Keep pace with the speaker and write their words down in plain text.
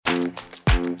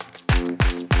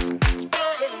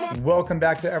Welcome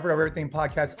back to the Ever Over Everything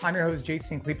podcast. I'm your host,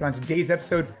 Jason Cleveland. On today's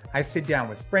episode, I sit down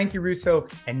with Frankie Russo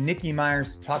and Nikki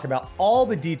Myers to talk about all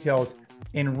the details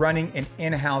in running an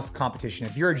in-house competition.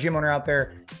 If you're a gym owner out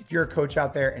there, if you're a coach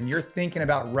out there, and you're thinking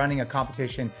about running a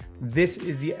competition, this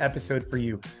is the episode for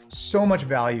you. So much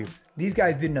value. These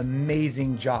guys did an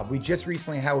amazing job. We just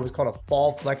recently had what was called a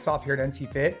fall flex off here at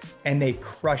NC Fit, and they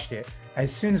crushed it.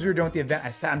 As soon as we were done with the event,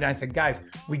 I sat them down and said, guys,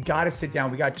 we got to sit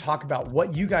down. We got to talk about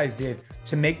what you guys did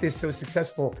to make this so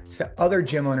successful so other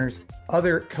gym owners,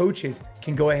 other coaches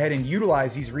can go ahead and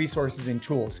utilize these resources and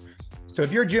tools. So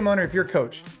if you're a gym owner, if you're a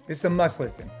coach, this is a must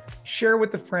listen. Share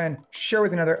with a friend, share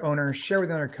with another owner, share with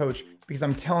another coach, because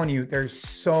I'm telling you, there's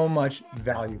so much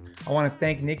value. I want to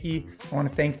thank Nikki. I want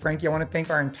to thank Frankie. I want to thank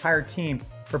our entire team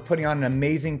for putting on an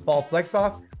amazing fall flex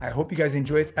off. I hope you guys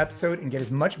enjoy this episode and get as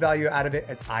much value out of it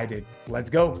as I did. Let's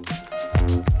go.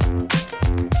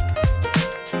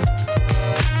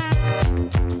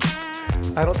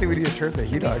 I don't think we need to turn the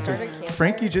heat on.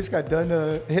 Frankie just got done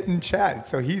hitting chat,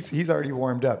 so he's already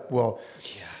warmed up. Well,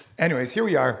 anyways, here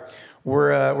we are.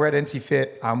 We're at NC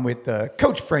Fit. I'm with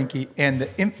Coach Frankie and the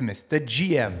infamous, the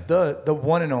GM, the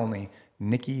one and only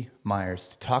Nikki Myers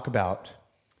to talk about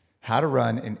how to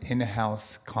run an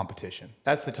in-house competition.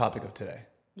 That's the topic of today.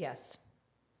 Yes.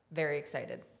 Very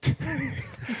excited.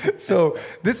 So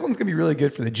this one's going to be really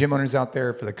good for the gym owners out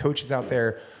there, for the coaches out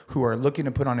there who are looking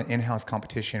to put on an in-house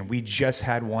competition. We just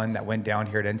had one that went down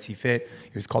here at NC Fit.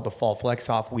 It was called the Fall Flex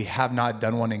Off. We have not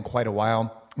done one in quite a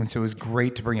while, and so it was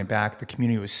great to bring it back. The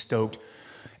community was stoked.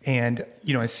 And,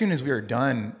 you know, as soon as we were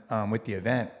done with the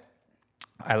event,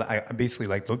 I basically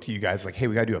looked at you guys like, hey,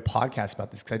 we got to do a podcast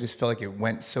about this because I just felt like it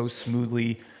went so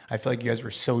smoothly. I felt like you guys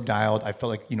were so dialed. I felt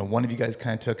like, you know, one of you guys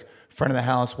kind of took front of the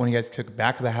house, one of you guys took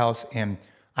back of the house. And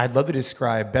I'd love to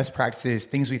describe best practices,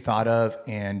 things we thought of,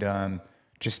 and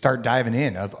just start diving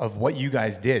in of what you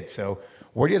guys did. So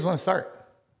where do you guys want to start?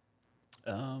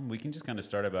 We can just kind of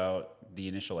start about the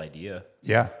initial idea.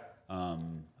 Yeah.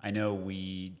 I know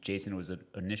Jason, was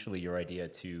initially your idea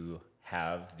to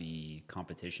have the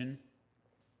competition,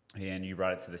 and you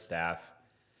brought it to the staff.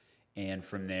 And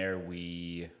from there,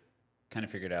 we kind of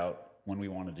figured out when we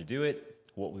wanted to do it,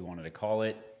 what we wanted to call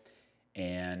it,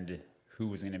 and who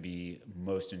was going to be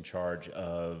most in charge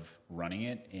of running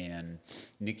it. And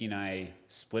Nikki and I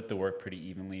split the work pretty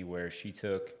evenly, where she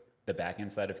took the back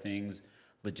end side of things.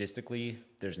 Logistically,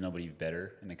 there's nobody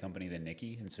better in the company than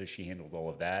Nikki, and so she handled all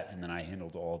of that. And then I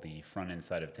handled all the front end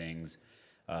side of things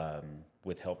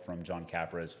with help from John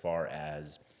Capra as far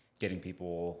as getting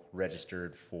people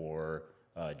registered for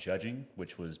judging,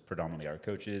 which was predominantly our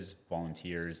coaches,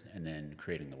 volunteers, and then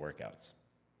creating the workouts.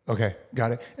 Okay,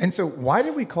 got it. And so why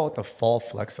did we call it the Fall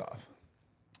Flex Off?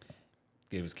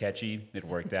 It was catchy. It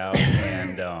worked out.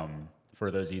 And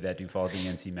for those of you that do follow the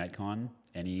NC MetCon,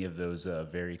 any of those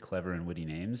very clever and witty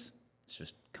names, it's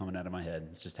just coming out of my head.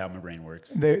 It's just how my brain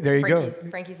works. There you go.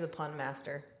 Frankie's the pun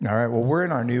master. All right. Well, we're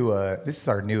in our new, this is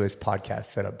our newest podcast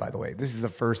setup, by the way. This is the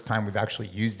first time we've actually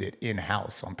used it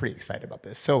in-house. So I'm pretty excited about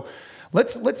this. So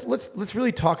let's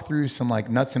really talk through some like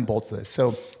nuts and bolts of this.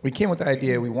 So we came with the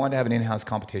idea. We wanted to have an in-house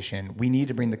competition. We need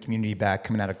to bring the community back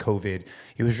coming out of COVID.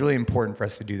 It was really important for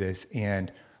us to do this.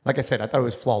 And like I said, I thought it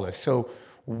was flawless. So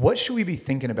what should we be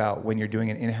thinking about when you're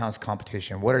doing an in-house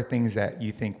competition? What are things that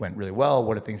you think went really well?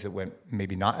 What are things that went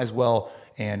maybe not as well?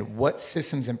 And what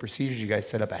systems and procedures you guys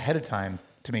set up ahead of time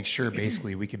to make sure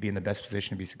basically we could be in the best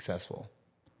position to be successful?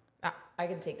 I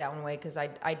can take that one away because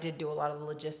I did do a lot of the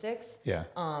logistics. Yeah.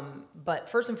 But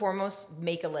first and foremost,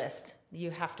 make a list.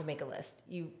 You have to make a list.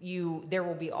 There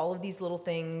will be all of these little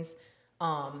things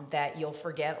that you'll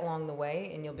forget along the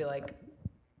way, and you'll be like,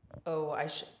 oh, I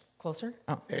should closer.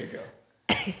 Oh, there you go.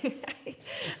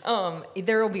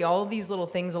 There will be all of these little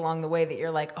things along the way that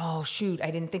you're like, oh shoot, I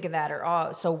didn't think of that, or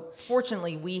so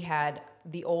fortunately we had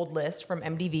the old list from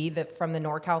MDV, from the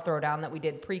NorCal Throwdown that we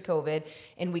did pre-COVID,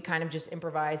 and we kind of just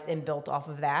improvised and built off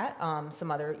of that.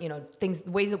 Some other, things,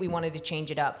 ways that we wanted to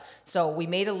change it up. So we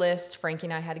made a list. Frankie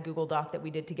and I had a Google Doc that we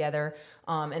did together,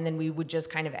 and then we would just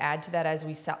kind of add to that as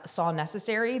we saw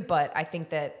necessary. But I think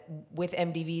that with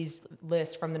MDV's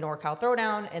list from the NorCal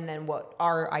Throwdown, and then what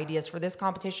our ideas for this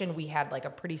competition, we had like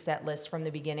a pretty set list from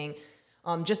the beginning,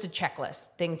 just a checklist,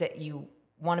 things that you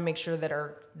want to make sure that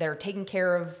they're taken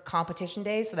care of competition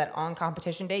day, so that on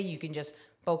competition day you can just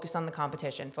focus on the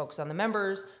competition, focus on the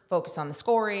members, focus on the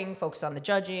scoring, focus on the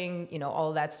judging, all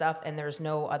of that stuff, and there's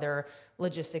no other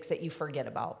logistics that you forget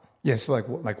about. Yeah, so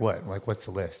like what? Like what's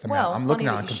the list? Well, I'm looking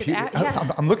at a computer.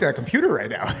 I'm looking at a computer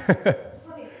right now.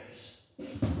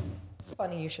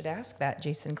 Funny you should ask that,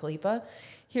 Jason Kalipa.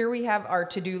 Here we have our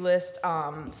to-do list.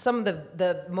 Some of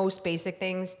the most basic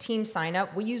things. Team sign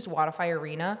up. We use Wodify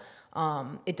Arena.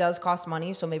 It does cost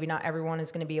money, so maybe not everyone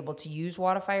is going to be able to use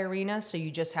Wodify Arena. So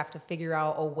you just have to figure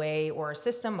out a way or a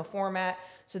system, a format,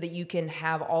 so that you can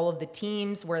have all of the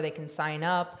teams where they can sign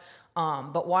up.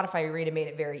 But Wodify Arena made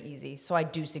it very easy. So I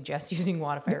do suggest using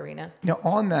Wodify Arena. Now,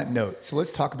 on that note, so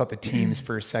let's talk about the teams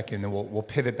for a second, then we'll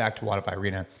pivot back to Wodify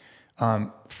Arena.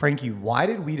 Frankie, why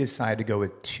did we decide to go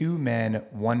with 2 men,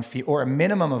 1 female, or a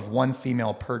minimum of 1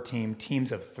 female per team,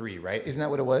 teams of 3, right? Isn't that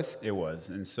what it was? It was.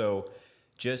 And so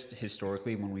just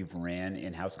historically, when we've ran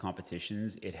in-house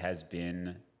competitions, it has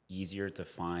been easier to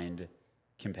find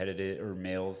competitive or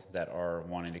males that are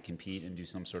wanting to compete and do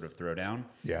some sort of throwdown.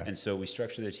 Yeah. And so we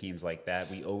structure the teams like that.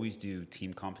 We always do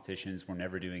team competitions. We're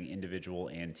never doing individual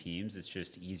and teams. It's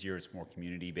just easier. It's more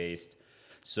community based.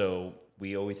 So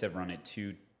we always have run it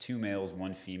two males,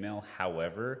 1 female.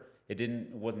 However, it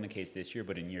wasn't the case this year,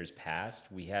 but in years past,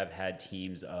 we have had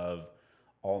teams of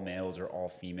all males or all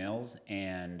females,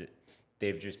 and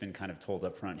they've just been kind of told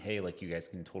up front, hey, like, you guys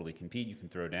can totally compete, you can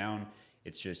throw down.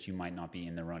 It's just you might not be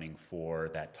in the running for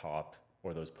that top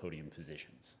or those podium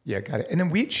positions. Yeah, got it. And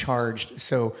then we charged,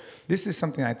 so this is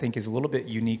something I think is a little bit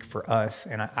unique for us,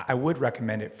 and I would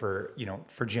recommend it for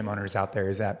gym owners out there,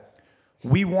 is that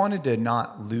we wanted to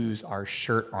not lose our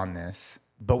shirt on this,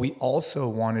 but we also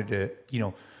wanted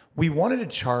to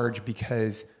charge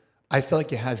because I feel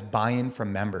like it has buy-in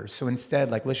from members. So instead,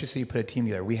 like, let's just say you put a team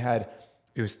together.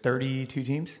 It was 32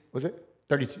 teams, was it?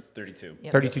 32. 32.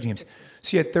 Yep. 32 teams.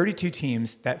 So you had 32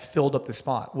 teams that filled up the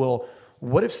spot. Well,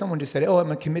 what if someone just said, oh, I'm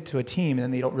going to commit to a team, and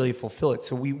then they don't really fulfill it?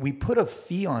 So we put a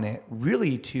fee on it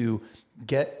really to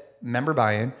get member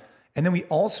buy-in. And then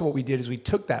what we did is we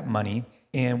took that money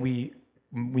and we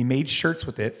made shirts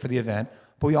with it for the event,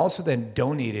 but we also then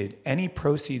donated any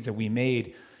proceeds that we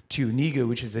made to NIGU,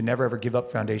 which is the Never Ever Give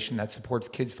Up Foundation that supports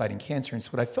kids fighting cancer. And so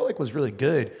what I felt like was really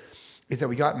good is that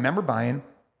we got member buy-in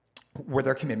with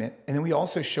our commitment, and then we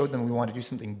also showed them we want to do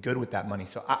something good with that money.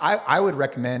 So I would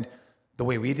recommend the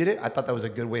way we did it. I thought that was a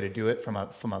good way to do it from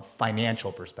a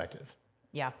financial perspective.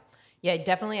 Yeah. Yeah,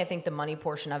 definitely. I think the money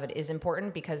portion of it is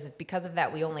important because of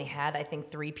that, we only had, I think,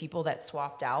 3 people that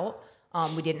swapped out.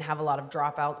 We didn't have a lot of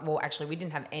dropout. Well, actually, we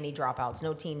didn't have any dropouts.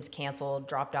 No teams canceled,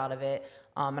 dropped out of it.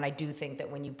 And I do think that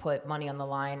when you put money on the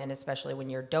line, and especially when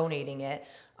you're donating it,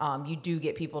 you do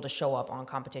get people to show up on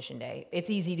competition day. It's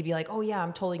easy to be like, oh yeah,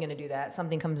 I'm totally going to do that.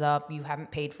 Something comes up, you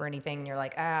haven't paid for anything, and you're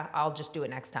like, I'll just do it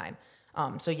next time.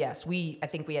 So yes, I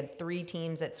think we had 3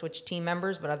 teams that switched team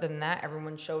members, but other than that,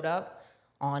 everyone showed up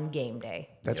on game day.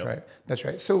 That's right. That's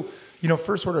right. So,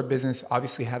 first order of business,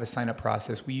 obviously have a sign-up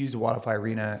process. We used Wodify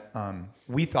Arena.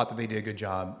 We thought that they did a good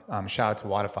job. Shout out to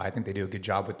Wodify. I think they do a good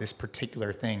job with this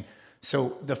particular thing.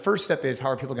 So the first step is, how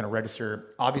are people going to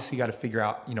register? Obviously, you got to figure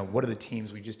out, what are the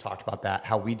teams? We just talked about that,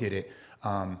 how we did it.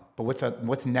 But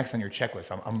what's next on your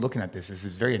checklist? I'm looking at this. This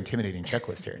is a very intimidating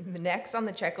checklist here. The next on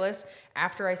the checklist,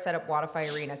 after I set up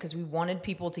Wodify Arena, because we wanted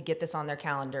people to get this on their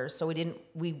calendars. So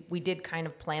we did kind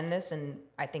of plan this, and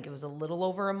I think it was a little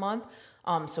over a month.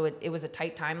 So it was a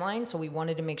tight timeline. So we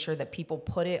wanted to make sure that people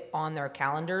put it on their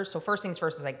calendars. So first things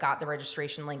first is I got the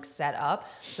registration link set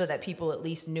up so that people at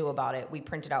least knew about it. We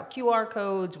printed out QR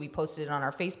codes. We posted it on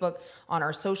our Facebook, on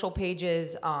our social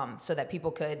pages, so that people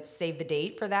could save the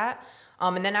date for that.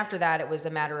 And then after that, it was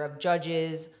a matter of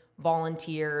judges,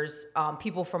 volunteers,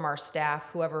 people from our staff,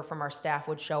 whoever from our staff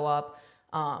would show up.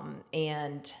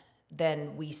 And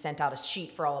then we sent out a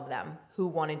sheet for all of them who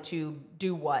wanted to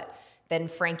do what. Then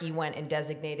Frankie went and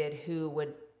designated who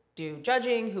would do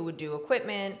judging, who would do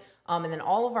equipment. And then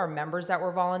all of our members that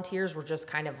were volunteers were just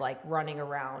kind of like running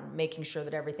around, making sure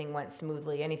that everything went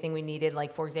smoothly. Anything we needed,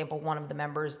 like for example, one of the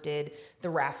members did the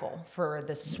raffle for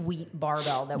the sweet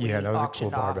barbell that we auctioned off. Yeah, that was a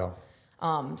cool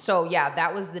barbell. So yeah,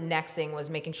 that was the next thing, was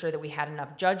making sure that we had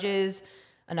enough judges,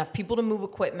 enough people to move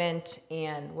equipment,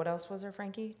 and what else was there,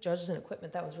 Frankie? Judges and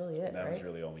equipment, that was really it, That right? was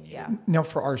really all we needed. Yeah. Now,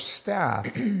 for our staff,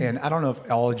 and I don't know if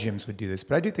all gyms would do this,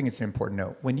 but I do think it's an important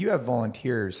note. When you have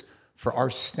volunteers, for our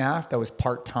staff that was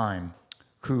part-time,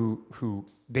 who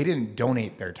they didn't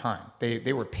donate their time.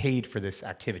 They were paid for this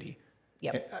activity.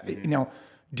 Yep. Now,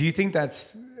 do you think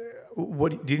that's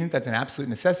do you think that's an absolute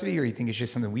necessity, or you think it's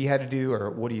just something we had to do,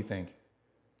 or what do you think?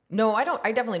 No, I don't.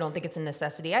 I definitely don't think it's a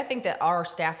necessity. I think that our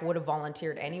staff would have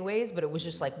volunteered anyways, but it was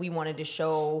just like we wanted to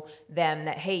show them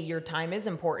that, hey, your time is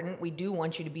important. We do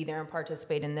want you to be there and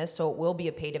participate in this, so it will be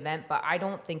a paid event. But I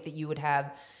don't think that you would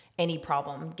have any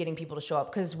problem getting people to show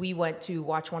up, because we went to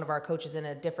watch one of our coaches in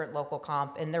a different local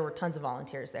comp, and there were tons of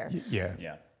volunteers there. Yeah.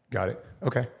 Yeah. Got it.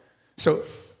 Okay. So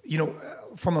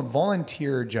from a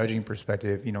volunteer judging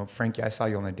perspective, Frankie, I saw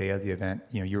you on the day of the event.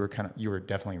 You were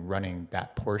definitely running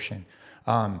that portion.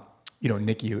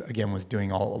 Nikki again was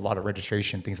doing a lot of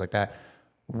registration, things like that.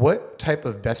 What type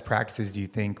of best practices do you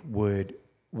think would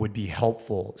be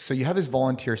helpful? So you have this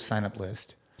volunteer sign up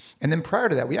list. And then prior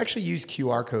to that, we actually used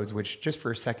QR codes, which just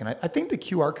for a second, I think the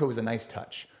QR code was a nice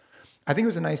touch. I think it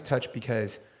was a nice touch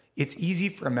because it's easy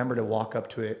for a member to walk up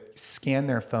to it, scan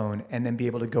their phone, and then be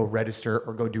able to go register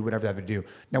or go do whatever they have to do.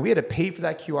 Now, we had to pay for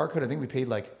that QR code. I think we paid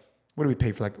what did we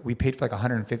pay for? We paid for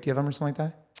 150 of them or something like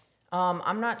that?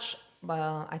 I'm not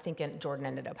well, I think Jordan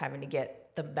ended up having to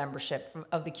get the membership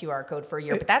of the QR code for a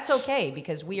year, but that's okay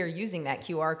because we are using that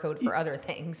QR code for other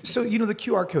things. So, the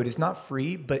QR code is not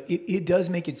free, but it does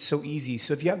make it so easy.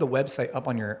 So if you have the website up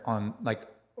on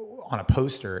a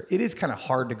poster, it is kind of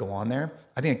hard to go on there.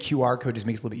 I think a QR code just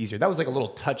makes it a little bit easier. That was a little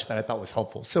touch that I thought was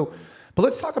helpful. So, but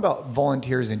let's talk about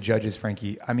volunteers and judges,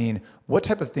 Frankie. I mean, what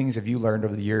type of things have you learned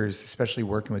over the years, especially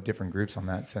working with different groups on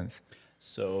that sense?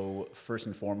 So first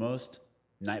and foremost,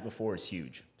 night before is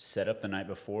huge. Set up the night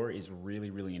before is really,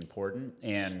 really important.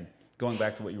 And going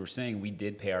back to what you were saying, we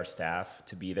did pay our staff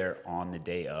to be there on the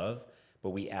day of, but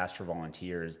we asked for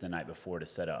volunteers the night before to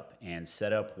set up. And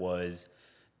setup was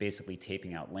basically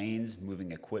taping out lanes,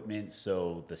 moving equipment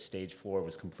so the stage floor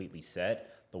was completely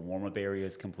set, the warm-up area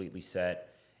is completely set,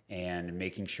 and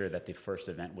making sure that the first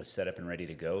event was set up and ready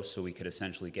to go so we could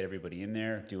essentially get everybody in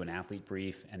there, do an athlete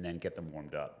brief, and then get them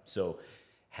warmed up. So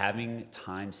having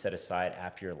time set aside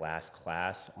after your last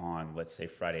class on, let's say,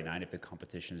 Friday night, if the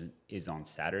competition is on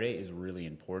Saturday, is really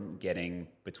important. Getting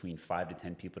between 5 to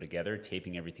 10 people together,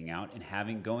 taping everything out,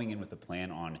 and going in with a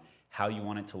plan on how you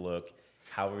want it to look,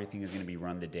 how everything is going to be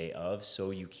run the day of,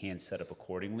 so you can set up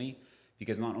accordingly.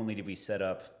 Because not only did we set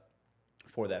up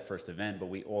for that first event, but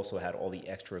we also had all the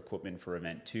extra equipment for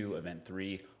event 2, event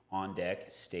 3, on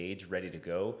deck, stage, ready to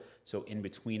go. So in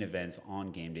between events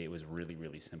on game day, it was really,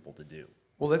 really simple to do.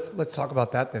 Well, let's talk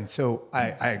about that then. So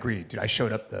I agree, dude. I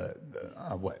showed up the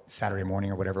Saturday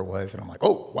morning or whatever it was, and I'm like,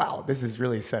 oh wow, this is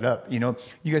really set up. You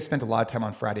guys spent a lot of time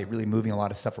on Friday, really moving a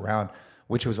lot of stuff around,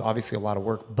 which was obviously a lot of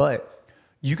work. But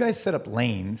you guys set up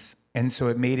lanes, and so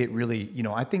it made it really.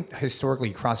 I think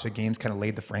historically CrossFit Games kind of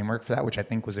laid the framework for that, which I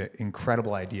think was an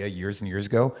incredible idea years and years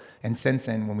ago. And since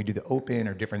then, when we do the open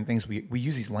or different things, we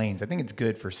use these lanes. I think it's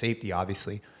good for safety,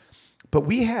 obviously. But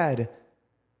we had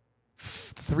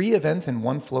 3 events and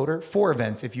 1 floater, 4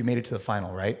 events if you made it to the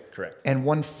final, right? Correct. And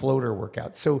 1 floater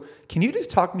workout. So can you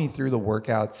just talk me through the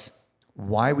workouts,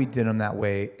 why we did them that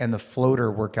way, and the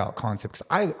floater workout concept?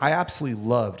 Because I absolutely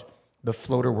loved the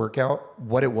floater workout,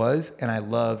 what it was, and I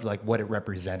loved what it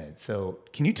represented. So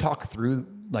can you talk through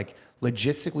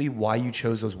logistically why you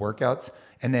chose those workouts?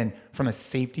 And then from a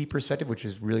safety perspective, which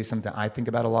is really something I think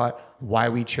about a lot, why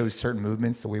we chose certain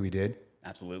movements the way we did?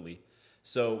 Absolutely.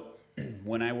 So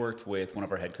when I worked with one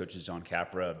of our head coaches, John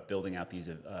Capra, building out these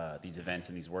events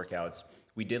and these workouts,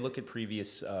 we did look at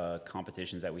previous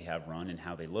competitions that we have run and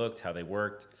how they looked, how they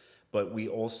worked, but we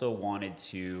also wanted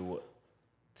to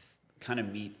kind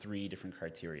of meet 3 different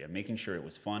criteria, making sure it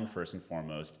was fun first and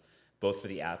foremost, both for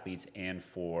the athletes and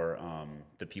for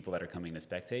the people that are coming to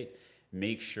spectate.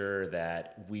 Make sure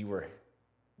that we were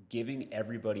giving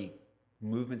everybody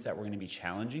movements that were going to be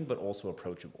challenging, but also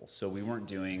approachable. So we weren't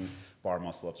doing bar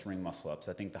muscle-ups, ring muscle-ups.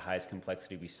 I think the highest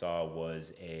complexity we saw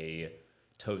was a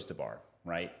toes to bar,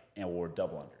 right? Or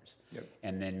double unders. Yep.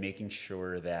 And then making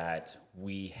sure that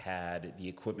we had the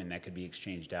equipment that could be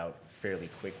exchanged out fairly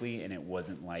quickly, and it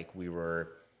wasn't like we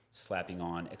were slapping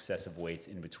on excessive weights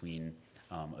in between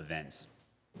events.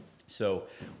 So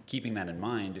keeping that in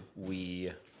mind,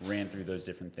 we ran through those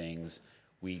different things.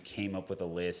 We came up with a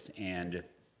list, and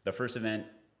the first event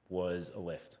was a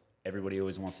lift. Everybody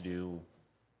always wants to do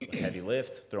a heavy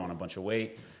lift, throw on a bunch of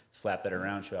weight, slap that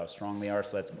around, show how strong they are.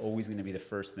 So that's always going to be the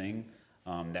first thing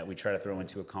that we try to throw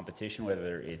into a competition,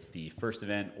 whether it's the first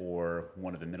event or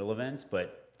one of the middle events.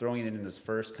 But throwing it in this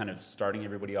first, kind of starting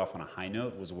everybody off on a high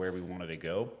note, was where we wanted to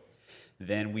go.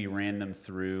 Then we ran them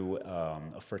through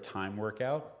a for time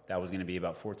workout. That was going to be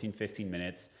about 14, 15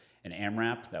 minutes. An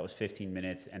AMRAP, that was 15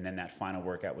 minutes, and then that final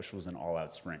workout, which was an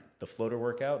all-out sprint. The floater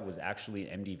workout was actually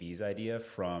MDV's idea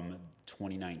from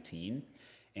 2019,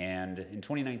 and in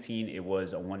 2019, it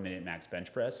was a 1-minute max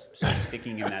bench press, so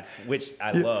sticking in that, which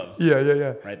I love.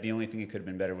 Yeah. Right, the only thing it could have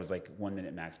been better was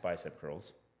 1-minute max bicep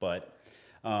curls, but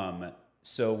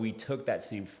so we took that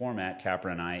same format,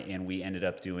 Capra and I, and we ended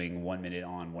up doing 1 minute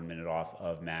on, 1 minute off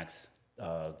of max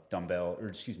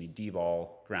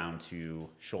D-ball ground to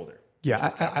shoulder.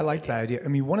 Yeah, I like that idea. I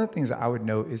mean, one of the things that I would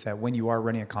note is that when you are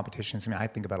running a competition, something I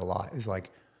think about a lot is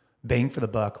bang for the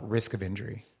buck, risk of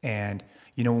injury. And,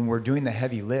 you know, when we're doing the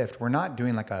heavy lift, we're not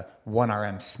doing like a 1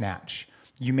 RM snatch.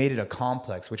 You made it a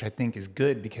complex, which I think is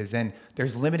good because then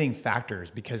there's limiting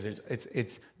factors because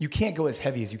it's you can't go as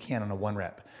heavy as you can on a 1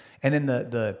 rep. And then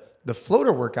the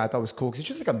floater workout I thought was cool because it's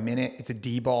just like a minute. It's a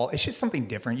D ball. It's just something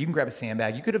different. You can grab a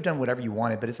sandbag. You could have done whatever you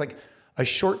wanted, but it's like a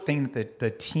short thing that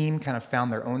the team kind of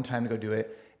found their own time to go do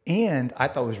it. And I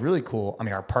thought was really cool. I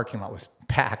mean, our parking lot was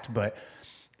packed, but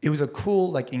it was a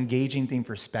cool, like engaging thing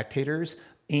for spectators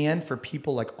and for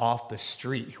people like off the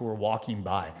street who were walking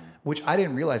by, which I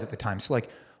didn't realize at the time. So like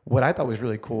what I thought was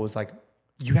really cool is like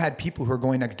you had people who are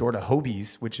going next door to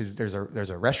Hobie's, which is there's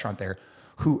a restaurant there,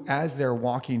 who as they're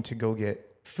walking to go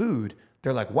get food,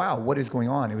 they're like, wow, what is going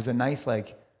on? It was a nice,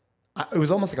 like, it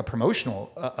was almost like a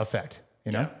promotional effect,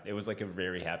 you know? Yeah, it was like a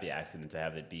very happy accident to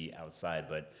have it be outside,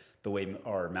 but the way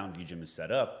our Mountain View gym is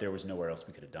set up, there was nowhere else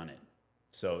we could have done it.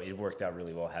 So it worked out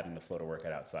really well having the floater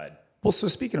workout outside. Well, so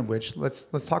speaking of which,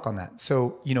 let's talk on that.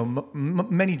 So, you know,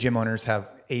 many gym owners have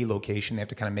a location. They have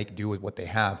to kind of make do with what they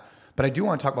have. But I do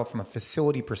want to talk about from a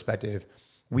facility perspective,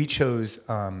 we chose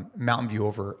Mountain View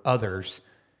over others.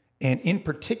 And in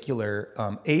particular,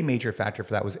 a major factor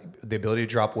for that was the ability to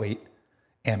drop weight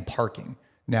and parking.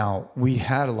 Now, we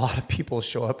had a lot of people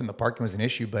show up and the parking was an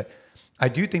issue, but I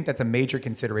do think that's a major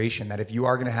consideration that if you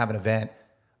are going to have an event,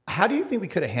 how do you think we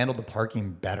could have handled the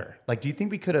parking better? Like, do you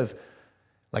think we could have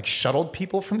like shuttled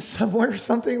people from somewhere or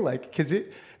something? Like,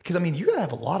 because I mean, you got to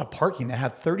have a lot of parking to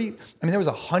have 30. I mean, there was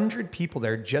 100 people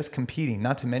there just competing,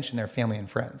 not to mention their family and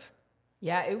friends.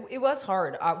 Yeah, it was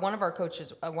hard. One of our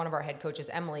head coaches,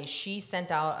 Emily, she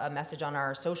sent out a message on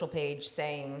our social page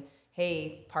saying,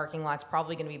 hey, parking lot's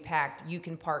probably going to be packed. You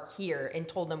can park here, and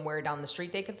told them where down the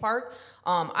street they could park.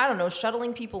 I don't know.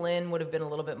 Shuttling people in would have been a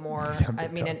little bit more. I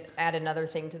mean, and add another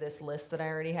thing to this list that I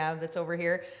already have that's over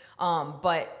here.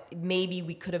 But maybe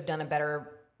we could have done a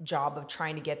better job of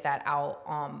trying to get that out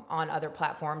on other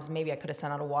platforms. Maybe I could have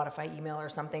sent out a Wodify email or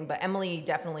something. But Emily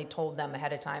definitely told them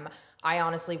ahead of time. I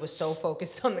honestly was so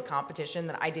focused on the competition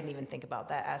that I didn't even think about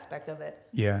that aspect of it.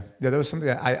 Yeah, that was something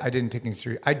that I didn't take into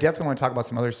serious. I definitely want to talk about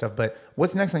some other stuff, but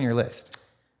what's next on your list?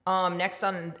 Next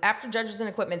on after judges and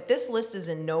equipment, this list is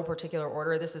in no particular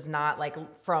order. This is not like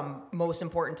from most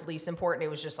important to least important. It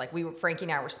was just like Frankie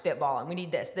and I were spitballing. We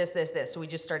need this. So we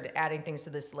just started adding things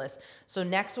to this list. So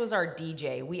next was our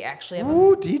DJ. We actually have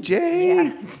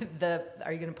DJ. Yeah.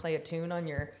 Are you gonna play a tune on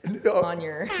your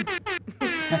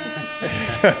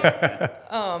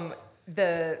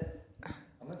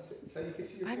So you can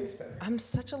see your face better. I'm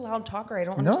such a loud talker. I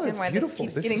don't understand why beautiful.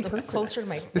 this keeps getting closer to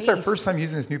my face. This is our first time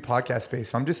using this new podcast space,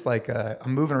 so I'm just like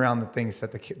I'm moving around the things so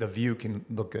that the view can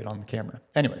look good on the camera.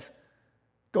 Anyways,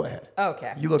 go ahead.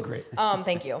 Okay. You look great.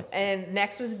 Thank you. And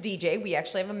next was DJ. We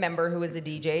actually have a member who is a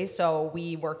DJ, so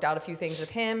we worked out a few things with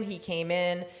him. He came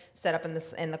in, set up in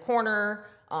the corner,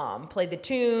 played the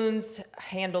tunes,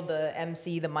 handled the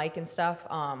MC, the mic and stuff.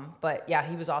 But yeah,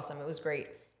 he was awesome. It was great.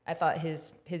 I thought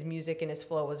his music and his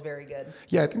flow was very good.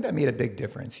 Yeah, I think that made a big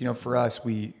difference. You know, for us,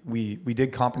 we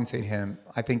did compensate him.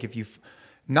 I think if you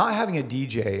not having a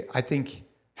DJ, I think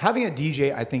having a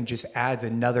DJ, I think just adds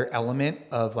another element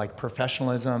of like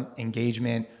professionalism,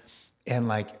 engagement, and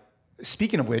like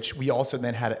speaking of which, we also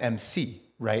then had an MC,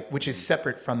 right, which is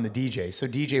separate from the DJ. So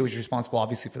DJ was responsible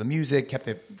obviously for the music, kept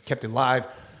it live,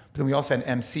 but then we also had an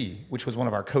MC, which was one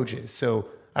of our coaches. So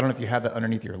I don't know if you have that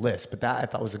underneath your list, but that I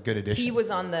thought was a good addition. He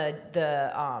was on the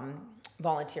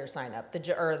volunteer sign up,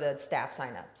 the staff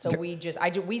sign up. So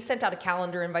okay. we sent out a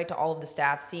calendar invite to all of the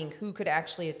staff, seeing who could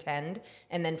actually attend,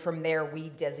 and then from there we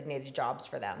designated jobs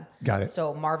for them. Got it.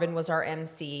 So Marvin was our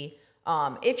MC.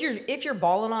 If you're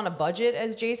balling on a budget,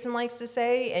 as Jason likes to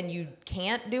say, and you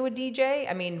can't do a DJ,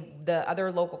 I mean, the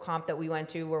other local comp that we went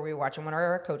to where we were watching one of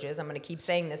our coaches, I'm going to keep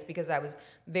saying this because I was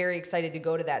very excited to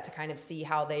go to that to kind of see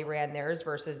how they ran theirs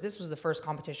versus this was the first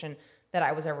competition that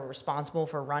I was ever responsible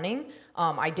for running.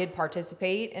 I did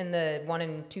participate in the one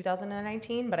in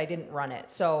 2019, but I didn't run it.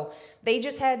 So they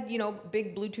just had,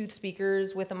 big Bluetooth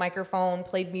speakers with a microphone,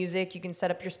 played music. You can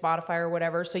set up your Spotify or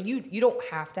whatever. So you don't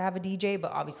have to have a DJ,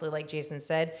 but obviously, like Jason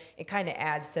said, it kind of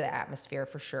adds to the atmosphere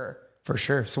for sure. For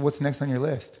sure. So what's next on your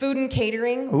list? Food and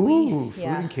catering. Ooh, food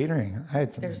and catering. I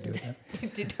had something to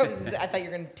do with that. I thought you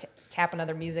were going to tap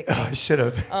another music thing. I should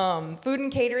have. Food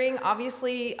and catering.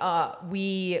 Obviously,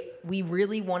 we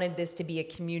really wanted this to be a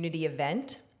community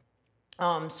event.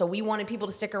 So we wanted people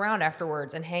to stick around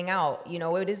afterwards and hang out. You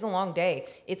know, it is a long day.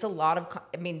 It's a lot of,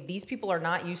 these people are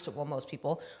not used to, well, most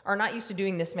people are not used to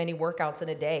doing this many workouts in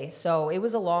a day. So it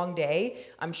was a long day.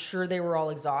 I'm sure they were all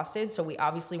exhausted. So we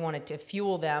obviously wanted to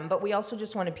fuel them, but we also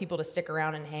just wanted people to stick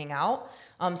around and hang out.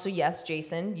 So yes,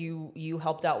 Jason, you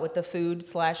helped out with the food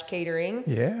 / catering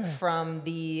from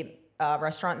the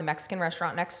restaurant, the Mexican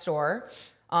restaurant next door.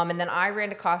 And then I ran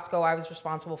to Costco. I was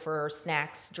responsible for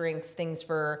snacks, drinks, things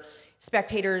for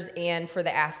spectators and for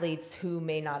the athletes who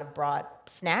may not have brought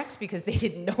snacks because they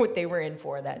didn't know what they were in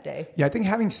for that day. Yeah, I think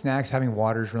having snacks, having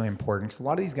water is really important because a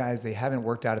lot of these guys, they haven't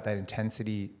worked out at that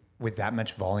intensity with that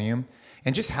much volume.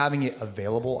 And just having it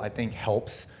available, I think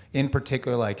helps. In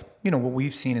particular, like, you know, what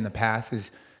we've seen in the past is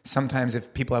sometimes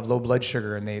if people have low blood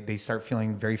sugar and they start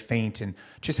feeling very faint, and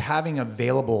just having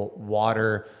available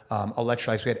water,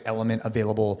 electrolytes, we had Element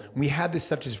available. We had this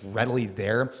stuff just readily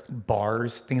there,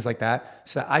 bars, things like that.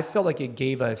 So I felt like it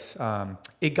gave us,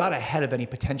 it got ahead of any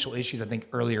potential issues, I think,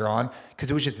 earlier on,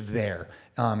 because it was just there.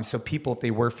 So people, if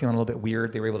they were feeling a little bit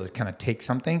weird, they were able to kind of take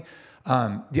something.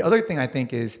 The other thing I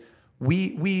think is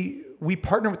we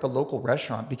partnered with the local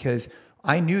restaurant because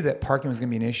I knew that parking was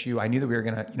going to be an issue. I knew that we were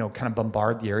going to, you know, kind of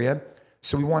bombard the area.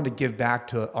 So we wanted to give back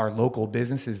to our local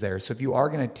businesses there. So if you are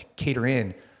going to cater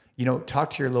in, you know,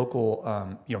 talk to your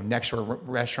local, you know, next door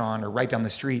restaurant or right down the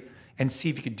street and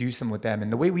see if you could do something with them.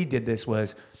 And the way we did this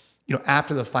was, you know,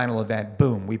 after the final event,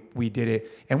 boom, we did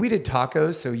it. And we did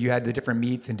tacos. So you had the different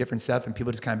meats and different stuff and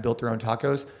people just kind of built their own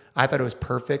tacos. I thought it was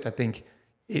perfect. I think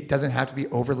it doesn't have to be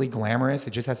overly glamorous.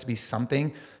 It just has to be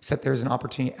something so that there's an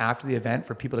opportunity after the event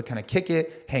for people to kind of kick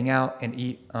it, hang out, and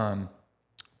eat.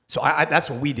 So that's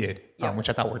what we did, which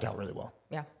I thought worked out really well.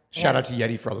 Yeah. Shout out to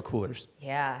Yeti for all the coolers.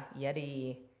 Yeah,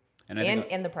 Yeti.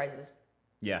 And the prizes.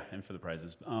 Yeah, and for the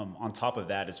prizes. On top of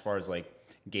that, as far as like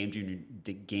game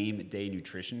day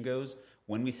nutrition goes,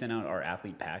 when we sent out our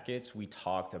athlete packets, we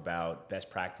talked about best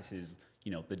practices,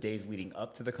 you know, the days leading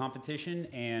up to the competition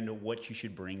and what you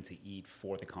should bring to eat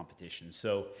for the competition.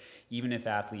 So even if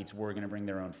athletes were going to bring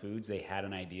their own foods, they had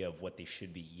an idea of what they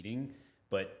should be eating.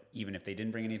 But even if they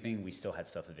didn't bring anything, we still had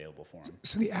stuff available for them.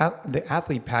 So the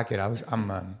athlete packet,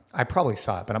 I probably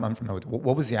saw it, but I'm unfamiliar with it.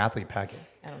 What was the athlete packet?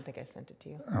 I don't think I sent it to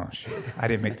you. Oh shit, I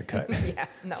didn't make the cut. Yeah,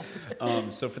 no.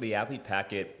 So for the athlete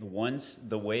packet, once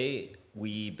the way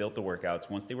we built the workouts,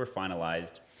 once they were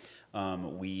finalized,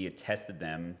 we tested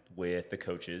them with the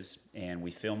coaches and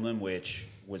we filmed them, which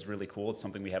was really cool. It's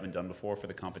something we haven't done before for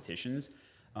the competitions.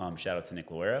 Shout out to Nick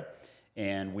Loera.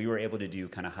 And we were able to do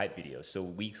kind of hype videos. So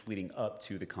weeks leading up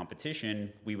to the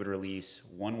competition, we would release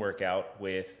one workout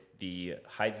with the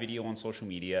hype video on social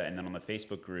media. And then on the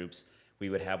Facebook groups, we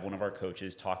would have one of our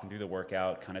coaches talking through the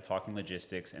workout, kind of talking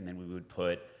logistics. And then we would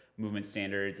put movement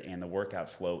standards and the workout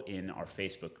flow in our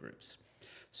Facebook groups.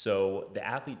 So the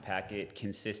athlete packet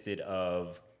consisted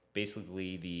of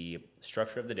basically the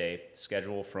structure of the day,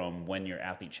 schedule from when your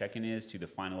athlete check-in is to the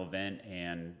final event,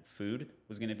 and food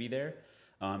was going to be there.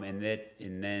 And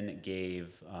then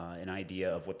gave an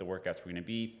idea of what the workouts were going to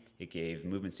be. It gave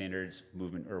movement standards,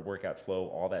 movement or workout flow,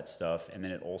 all that stuff. And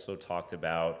then it also talked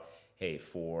about, hey,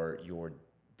 for your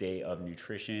day of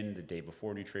nutrition, the day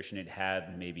before nutrition, it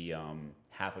had maybe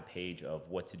half a page of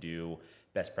what to do,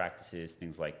 best practices,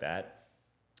 things like that.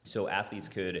 So athletes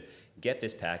could get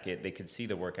this packet. They could see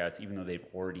the workouts, even though they've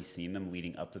already seen them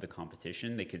leading up to the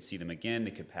competition. They could see them again.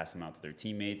 They could pass them out to their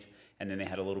teammates. And then they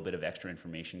had a little bit of extra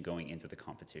information going into the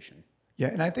competition. Yeah,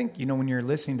 and I think, you know, when you're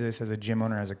listening to this as a gym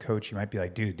owner, as a coach, you might be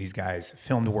like, dude, these guys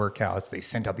filmed workouts. They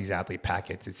sent out these athlete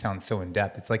packets. It sounds so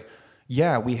in-depth. It's like,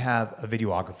 yeah, we have a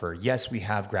videographer. Yes, we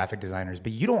have graphic designers,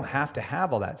 but you don't have to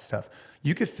have all that stuff.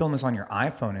 You could film this on your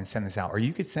iPhone and send this out, or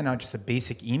you could send out just a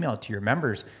basic email to your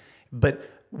members. But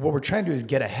what we're trying to do is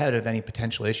get ahead of any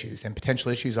potential issues. And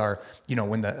potential issues are, you know,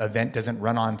 when the event doesn't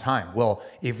run on time. Well,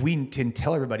 if we can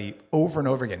tell everybody over and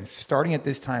over again, starting at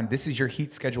this time, this is your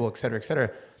heat schedule, et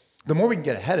cetera, the more we can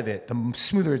get ahead of it, the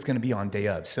smoother it's going to be on day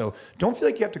of. So don't feel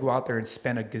like you have to go out there and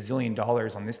spend $1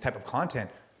 gazillion on this type of content.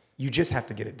 You just have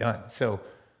to get it done. So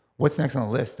what's next on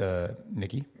the list,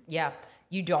 Nikki? Yeah.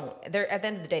 You don't. They're, at the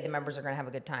end of the day, the members are going to have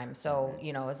a good time. So,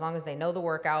 you know, as long as they know the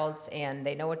workouts and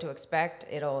they know what to expect,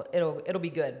 it'll be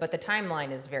good. But the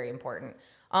timeline is very important.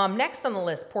 Next on the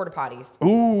list, porta potties.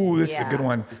 Ooh, this is a good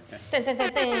one. Dun, dun,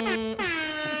 dun, dun.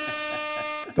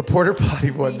 The porta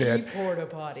potty one, man. Porta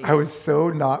potties. I was so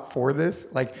not for this.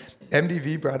 Like,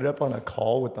 MDV brought it up on a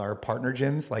call with our partner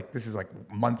gyms. Like, this is like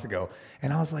months ago.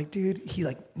 And I was like, dude, he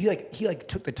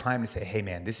took the time to say, hey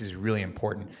man, this is really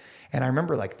important. And I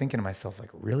remember like thinking to myself, like,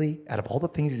 really? Out of all the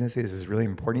things he's gonna say, this is really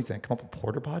important, he's gonna come up with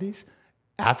porta potties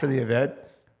after the event?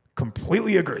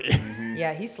 completely agree.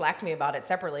 Yeah, he slacked me about it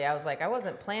separately. I was like, I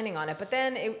wasn't planning on it, but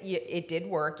then it did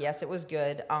work. Yes, it was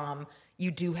good. You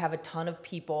do have a ton of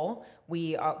people.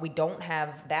 We don't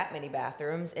have that many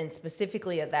bathrooms, and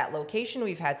specifically at that location,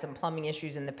 we've had some plumbing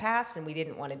issues in the past, and we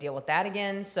didn't want to deal with that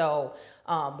again. So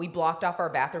we blocked off our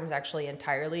bathrooms actually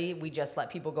entirely. We just let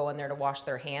people go in there to wash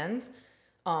their hands.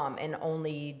 And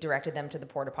only directed them to the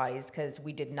porta potties because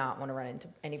we did not want to run into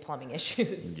any plumbing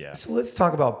issues. Yeah. So let's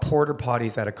talk about porta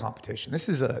potties at a competition. This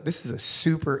is a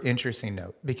super interesting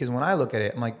note because when I look at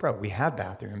it, I'm like, bro, we have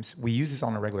bathrooms. We use this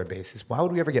on a regular basis. Why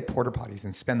would we ever get porta potties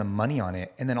and spend the money on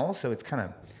it? And then also it's kind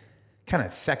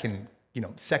of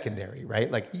secondary,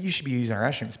 right? Like you should be using our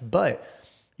restrooms. But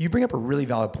you bring up a really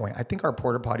valid point. I think our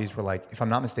porta potties were like, if I'm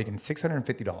not mistaken,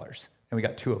 $650, and we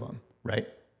got 2 of them, right?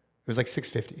 It was like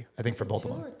 $650, I think, for both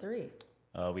of them. 2 or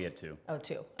 3? We had 2. Oh,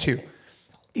 2. 2. Okay.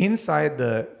 Inside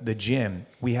the gym,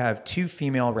 we have 2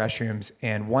 female restrooms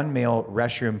and 1 male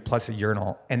restroom plus a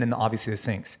urinal, and then obviously the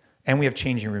sinks. And we have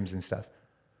changing rooms and stuff.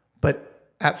 But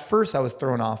at first, I was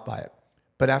thrown off by it.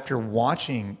 But after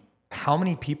watching how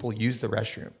many people use the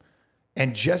restroom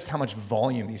and just how much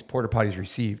volume these porta potties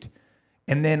received,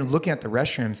 and then looking at the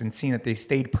restrooms and seeing that they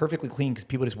stayed perfectly clean because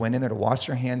people just went in there to wash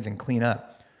their hands and clean up,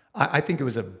 I think it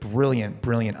was a brilliant,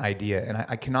 brilliant idea. And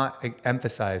I cannot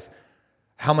emphasize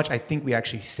how much I think we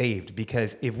actually saved,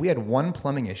 because if we had one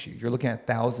plumbing issue, you're looking at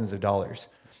thousands of dollars,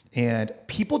 and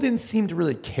people didn't seem to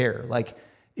really care. Like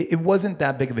it wasn't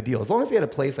that big of a deal. As long as they had a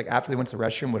place, like after they went to the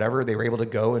restroom, whatever, they were able to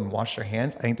go and wash their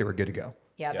hands, I think they were good to go.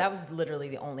 Yeah, that was literally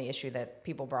the only issue that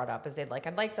people brought up is I'd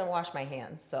like to wash my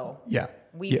hands. So Yeah.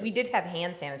 we did have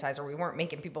hand sanitizer. We weren't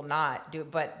making people not do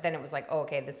it, but then it was like, oh,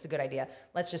 okay, this is a good idea.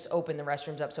 Let's just open the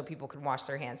restrooms up so people can wash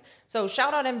their hands. So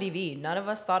shout out MDV. None of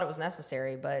us thought it was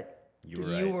necessary, but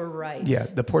you were right. Yeah,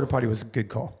 the porta potty was a good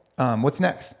call. What's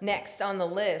next? Next on the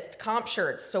list, comp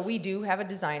shirts. So we do have a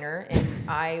designer, and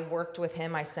I worked with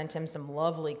him. I sent him some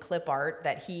lovely clip art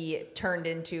that he turned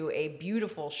into a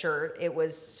beautiful shirt. It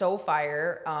was so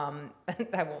fire.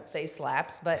 I won't say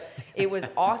slaps, but it was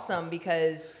awesome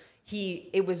because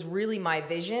it was really my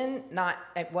vision. I'm not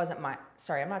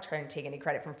trying to take any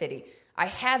credit from Fiddy. I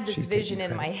had this vision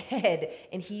in my head,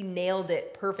 and he nailed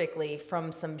it perfectly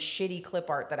from some shitty clip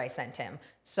art that I sent him.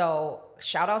 So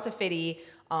shout out to Fiddy.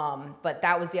 But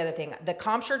that was the other thing. The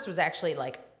comp shirts was actually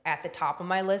like at the top of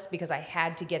my list because I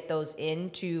had to get those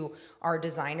into our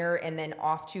designer and then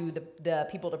off to the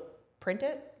people to print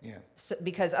it. Yeah. So,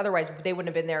 because otherwise they wouldn't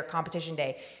have been there competition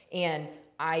day. And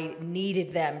I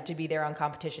needed them to be there on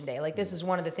competition day. Like this is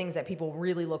one of the things that people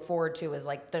really look forward to is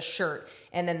like the shirt.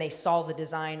 And then they saw the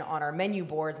design on our menu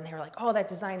boards and they were like, oh, that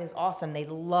design is awesome. They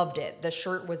loved it. The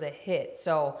shirt was a hit.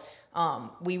 So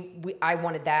I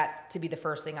wanted that to be the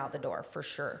first thing out the door for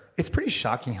sure. It's pretty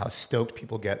shocking how stoked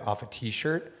people get off a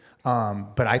t-shirt.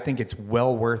 But I think it's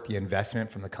well worth the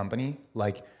investment from the company.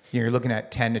 Like you're looking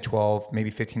at 10 to 12,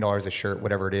 maybe $15 a shirt,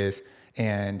 whatever it is.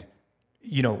 And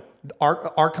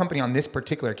our company on this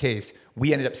particular case,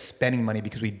 we ended up spending money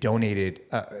because we donated,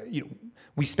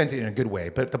 we spent it in a good way.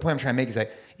 But the point I'm trying to make is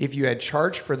that if you had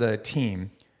charged for the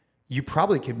team, you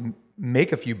probably could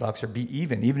make a few bucks or be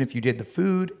even if you did the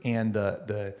food and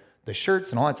the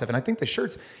shirts and all that stuff. And I think the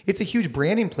shirts, it's a huge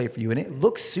branding play for you. And it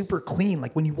looks super clean.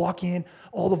 Like when you walk in,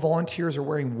 all the volunteers are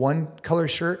wearing one color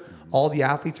shirt. All the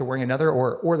athletes are wearing another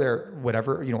or they're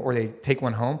whatever, or they take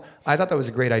one home. I thought that was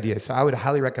a great idea. So I would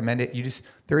highly recommend it.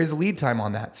 There is a lead time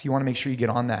on that. So you want to make sure you get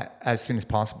on that as soon as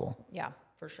possible. Yeah,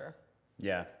 for sure.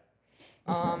 Yeah.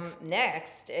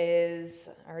 Next is,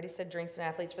 I already said drinks and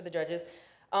athletes for the judges.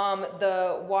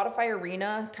 The Wodify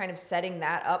Arena, kind of setting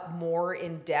that up more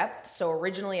in depth. So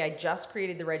originally I just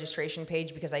created the registration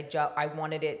page because I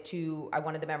wanted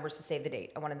the members to save the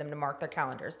date. I wanted them to mark their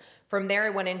calendars. From there,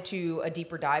 I went into a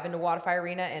deeper dive into Wodify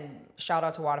Arena, and shout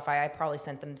out to Wodify. I probably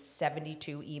sent them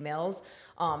 72 emails,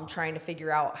 trying to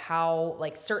figure out how,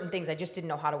 like certain things I just didn't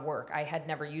know how to work. I had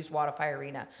never used Wodify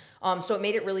Arena. So it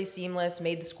made it really seamless,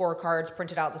 made the scorecards,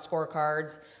 printed out the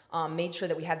scorecards, made sure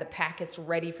that we had the packets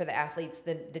ready for the athletes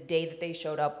the day that they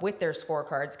showed up with their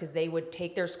scorecards, because they would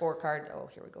take their scorecard. Oh,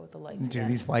 here we go with the lights. Dude,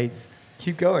 these lights.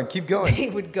 Keep going.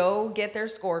 They would go get their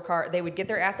scorecard. They would get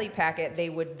their athlete packet. They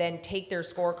would then take their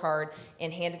scorecard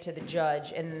and hand it to the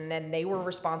judge. And then they were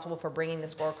responsible for bringing the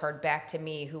scorecard back to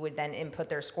me, who would then input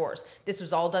their scores. This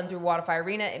was all done through Wodify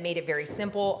Arena. It made it very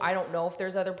simple. I don't know if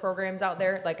there's other programs out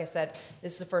there. Like I said,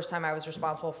 this is the first time I was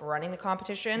responsible for running the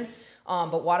competition.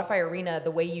 But Wodify Arena,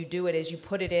 the way you do it is you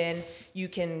put it in, you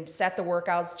can set the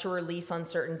workouts to release on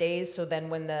certain days. So then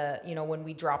when when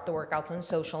we drop the workouts on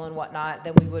social and whatnot,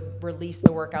 then we would release release the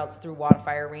workouts through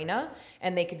Wildfire Arena,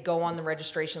 and they could go on the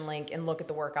registration link and look at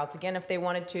the workouts again if they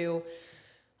wanted to.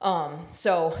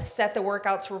 So set the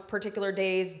workouts for particular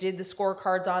days, did the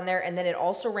scorecards on there, and then it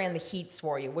also ran the heats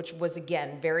for you, which was,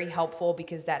 again, very helpful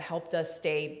because that helped us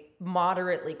stay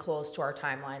moderately close to our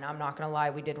timeline. I'm not going to lie,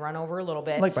 we did run over a little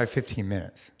bit. Like by 15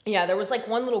 minutes. Yeah, there was like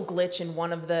one little glitch in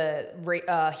one of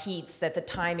the heats that the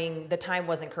time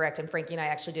wasn't correct, and Frankie and I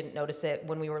actually didn't notice it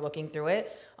when we were looking through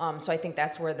it. So I think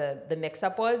that's where the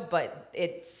mix-up was, but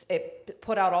it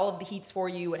put out all of the heats for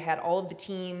you. It had all of the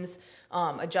teams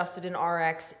adjusted in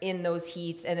RX in those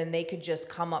heats, and then they could just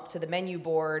come up to the menu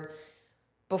board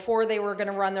before they were going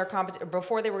to run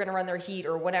their heat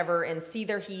or whatever, and see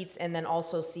their heats, and then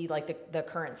also see like the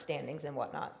current standings and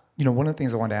whatnot. You know, one of the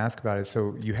things I wanted to ask about is,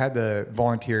 so you had the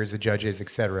volunteers, the judges, et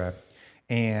cetera,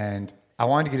 and I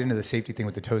wanted to get into the safety thing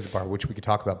with the toes bar, which we could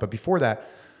talk about. But before that,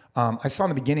 I saw in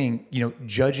the beginning, you know,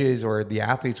 judges or the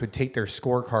athletes would take their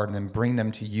scorecard and then bring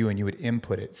them to you and you would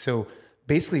input it. So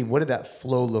basically, what did that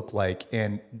flow look like,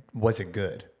 and was it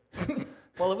good?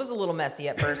 Well, it was a little messy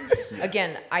at first.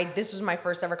 Again, this was my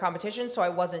first ever competition, so I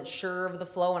wasn't sure of the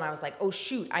flow, and I was like, oh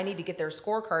shoot, I need to get their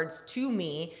scorecards to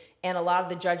me. And a lot of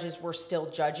the judges were still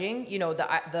judging. You know,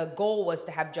 the goal was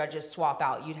to have judges swap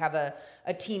out. You'd have a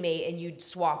teammate and you'd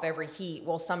swap every heat.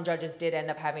 Well, some judges did end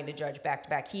up having to judge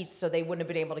back-to-back heats, so they wouldn't have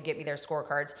been able to get me their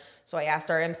scorecards. So I asked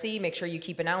our MC, make sure you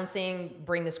keep announcing,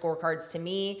 bring the scorecards to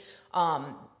me.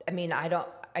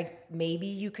 Maybe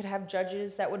you could have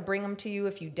judges that would bring them to you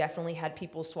if you definitely had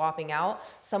people swapping out.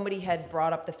 Somebody had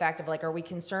brought up the fact of like, are we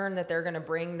concerned that they're going to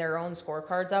bring their own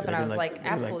scorecards up? And I was like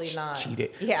absolutely not. Cheat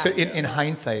it. Yeah. So in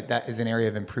hindsight, that is an area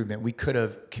of improvement. We could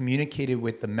have communicated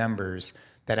with the members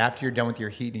that after you're done with your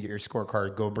heat and get your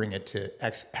scorecard, go bring it to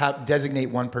X. Designate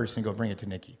one person and go bring it to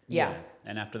Nikki. Yeah.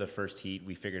 And after the first heat,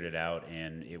 we figured it out,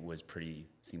 and it was pretty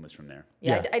seamless from there.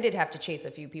 Yeah. I did have to chase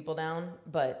a few people down,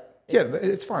 but but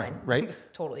it's fine, right? It was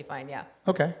totally fine, yeah.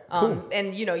 Okay, cool.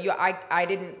 And you know, I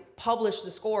didn't publish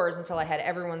the scores until I had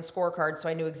everyone's scorecards, so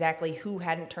I knew exactly who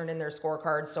hadn't turned in their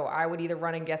scorecards. So I would either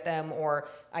run and get them, or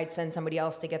I'd send somebody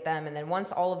else to get them. And then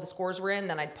once all of the scores were in,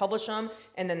 then I'd publish them,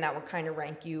 and then that would kind of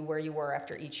rank you where you were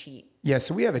after each heat. Yeah,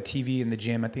 so we have a TV in the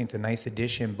gym. I think it's a nice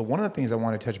addition. But one of the things I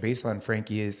want to touch base on,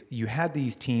 Frankie, is you had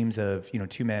these teams of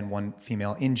 2 men, 1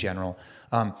 female in general.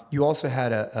 You also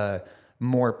had a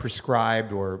more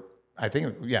prescribed, or I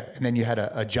think, and then you had an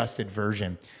adjusted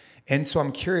version. And so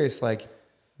I'm curious, like,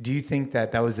 do you think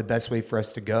that was the best way for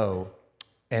us to go?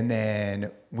 And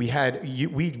then we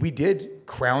did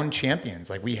crown champions.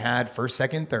 Like, we had first,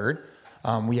 second, third.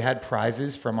 We had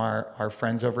prizes from our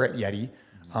friends over at Yeti.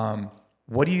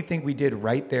 What do you think we did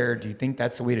right there? Do you think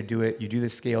that's the way to do it? You do the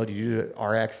scale, you do the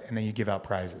RX, and then you give out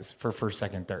prizes for first,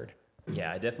 second, third.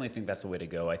 Yeah, I definitely think that's the way to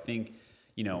go. I think,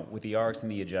 with the RX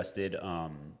and the adjusted,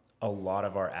 a lot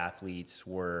of our athletes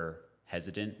were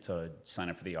hesitant to sign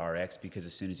up for the RX because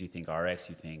as soon as you think RX,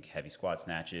 you think heavy squat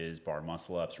snatches, bar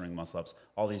muscle ups, ring muscle ups,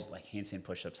 all these like handstand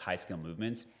push-ups, high skill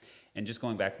movements. And just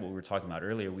going back to what we were talking about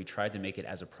earlier, we tried to make it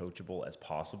as approachable as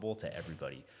possible to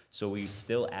everybody. So we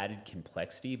still added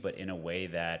complexity, but in a way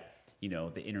that,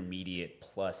 the intermediate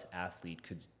plus athlete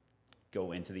could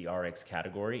go into the RX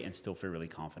category and still feel really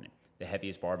confident. The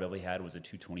heaviest barbell we had was a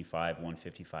 225,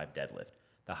 155 deadlift.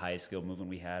 The highest skill movement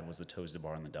we had was the toes to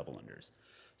bar and the double unders.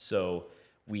 So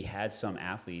we had some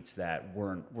athletes that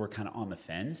were kind of on the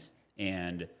fence,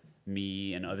 and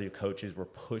me and other coaches were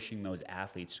pushing those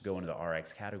athletes to go into the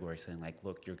RX category, saying like,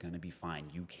 look, you're going to be fine.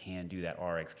 You can do that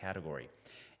RX category.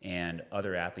 And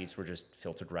other athletes were just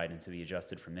filtered right into the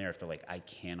adjusted from there. If they're like, I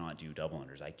cannot do double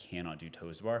unders, I cannot do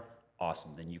toes to bar,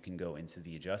 awesome. Then you can go into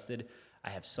the adjusted. I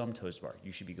have some toes to bar.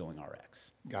 You should be going RX.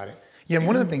 Got it. Yeah, and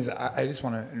one of the things I just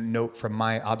want to note from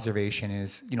my observation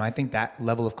is, I think that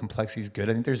level of complexity is good.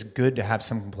 I think there's good to have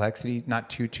some complexity, not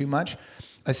too much,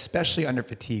 especially under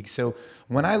fatigue. So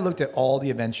when I looked at all the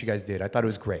events you guys did, I thought it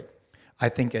was great. I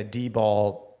think a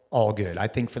D-ball, all good. I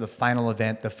think for the final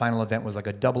event was like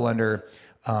a double under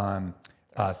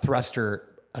thruster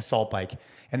assault bike.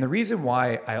 And the reason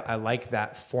why I like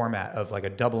that format of like a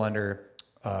double under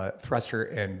thruster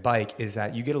and bike is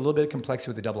that you get a little bit of complexity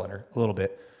with the double under, a little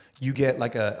bit. You get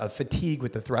like a fatigue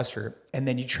with the thruster, and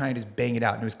then you try and just bang it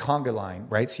out. And it was conga line,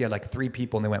 right? So you had like 3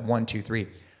 people and they went 1, 2, 3.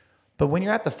 But when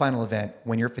you're at the final event,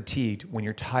 when you're fatigued, when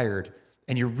you're tired,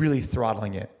 and you're really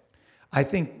throttling it, I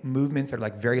think movements that are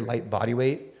like very light body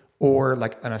weight or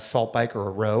like an assault bike or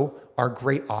a row are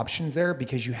great options there,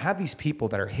 because you have these people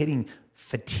that are hitting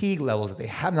fatigue levels that they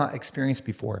have not experienced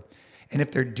before. And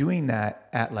if they're doing that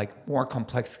at like more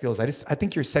complex skills, I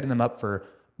think you're setting them up for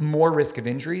more risk of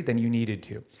injury than you needed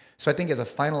to. So I think as a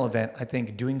final event, I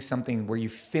think doing something where you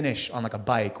finish on like a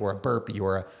bike or a burpee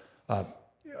or a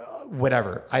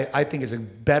whatever, I think is a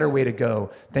better way to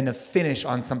go than to finish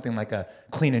on something like a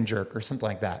clean and jerk or something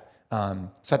like that.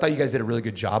 So I thought you guys did a really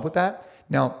good job with that.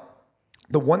 Now,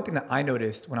 the one thing that I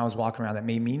noticed when I was walking around that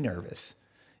made me nervous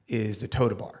is the toe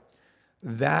to bar.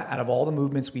 That, out of all the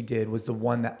movements we did, was the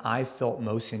one that I felt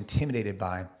most intimidated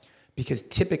by, because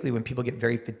typically when people get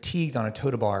very fatigued on a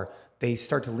toe to bar, they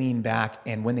start to lean back,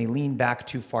 and when they lean back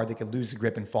too far, they could lose the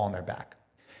grip and fall on their back.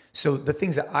 So the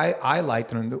things that I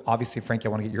liked, and obviously, Frankie, I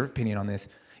want to get your opinion on this,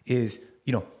 is,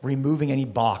 removing any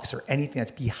box or anything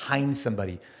that's behind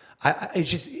somebody. It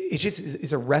just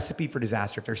is a recipe for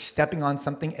disaster. If they're stepping on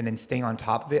something and then staying on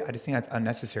top of it, I just think that's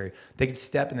unnecessary. They could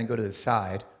step and then go to the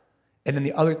side. And then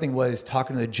the other thing was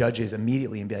talking to the judges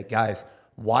immediately and be like, guys,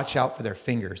 watch out for their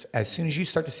fingers. As soon as you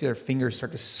start to see their fingers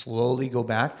start to slowly go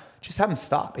back, just have them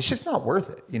stop. It's just not worth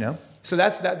it, So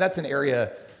that's an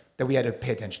area that we had to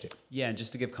pay attention to. Yeah, and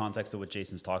just to give context to what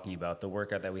Jason's talking about, the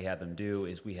workout that we had them do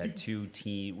is we had two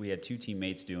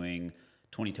teammates doing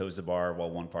 20 toes to bar while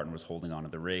one partner was holding onto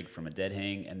the rig from a dead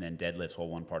hang, and then deadlifts while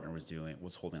one partner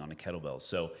was holding on to kettlebells.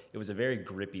 So it was a very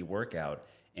grippy workout.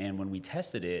 And when we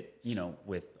tested it,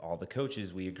 with all the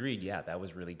coaches, we agreed, yeah, that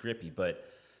was really grippy. But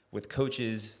with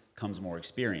coaches comes more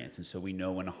experience. And so we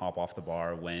know when to hop off the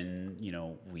bar, when,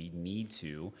 we need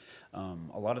to.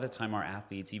 A lot of the time our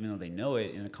athletes, even though they know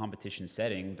it in a competition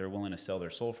setting, they're willing to sell their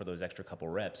soul for those extra couple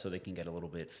reps so they can get a little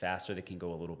bit faster, they can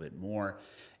go a little bit more.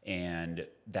 And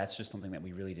that's just something that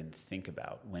we really didn't think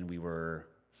about when we were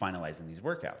finalizing these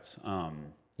workouts.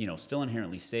 Still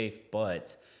inherently safe,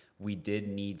 but we did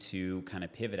need to kind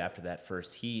of pivot after that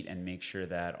first heat and make sure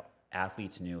that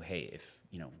athletes knew, hey, if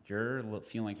you're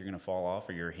feeling like you're going to fall off,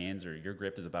 or your hands or your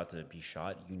grip is about to be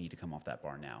shot, you need to come off that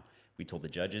bar now. We told the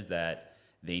judges that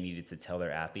they needed to tell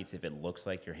their athletes, if it looks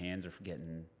like your hands are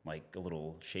getting like a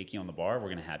little shaky on the bar, we're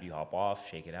going to have you hop off,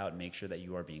 shake it out, and make sure that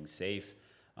you are being safe.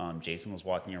 Jason was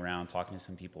walking around talking to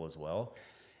some people as well.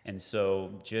 And so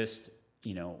just,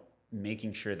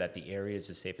 making sure that the area is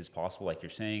as safe as possible, like you're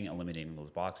saying, eliminating those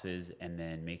boxes, and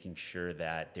then making sure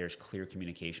that there's clear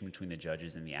communication between the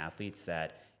judges and the athletes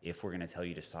that if we're going to tell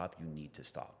you to stop, you need to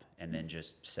stop, and then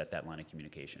just set that line of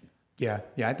communication. Yeah.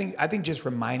 I think just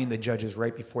reminding the judges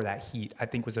right before that heat, I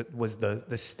think was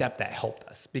the step that helped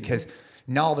us, because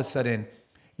now all of a sudden,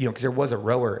 because there was a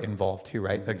rower involved too,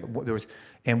 right? Like there was,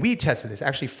 and we tested this.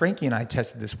 Actually, Frankie and I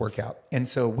tested this workout, and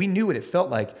so we knew what it felt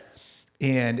like.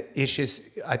 And it's just,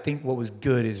 I think what was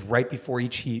good is right before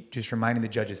each heat, just reminding the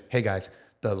judges, hey guys,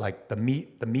 the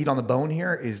meat on the bone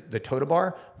here is the toe to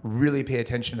bar. Really pay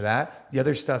attention to that. The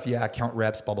other stuff, count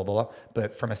reps, blah, blah, blah.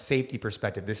 But from a safety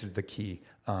perspective, this is the key.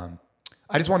 I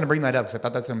just wanted to bring that up because I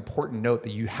thought that's an important note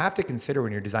that you have to consider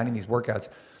when you're designing these workouts.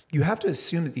 You have to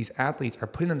assume that these athletes are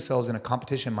putting themselves in a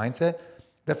competition mindset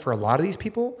that for a lot of these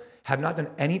people have not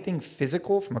done anything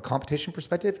physical from a competition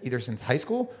perspective, either since high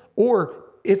school or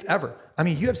if ever. I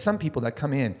mean, you have some people that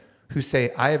come in who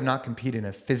say, I have not competed in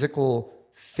a physical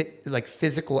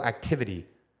activity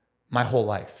my whole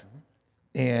life.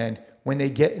 And when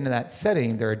they get into that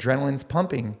setting, their adrenaline's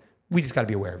pumping. We just got to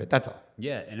be aware of it. That's all.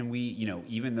 Yeah. And we,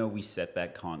 even though we set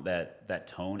that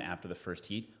tone after the first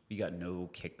heat, we got no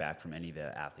kickback from any of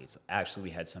the athletes. Actually, we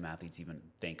had some athletes even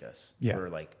thank us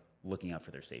for looking out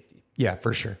for their safety. Yeah,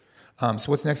 for sure.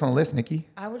 So what's next on the list, Nikki?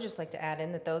 I would just like to add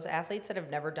in that those athletes that have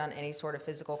never done any sort of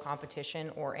physical competition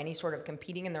or any sort of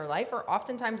competing in their life are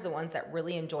oftentimes the ones that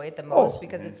really enjoy it the most,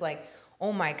 because it's like,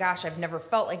 oh my gosh, I've never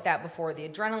felt like that before. The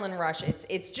adrenaline rush.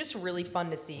 It's just really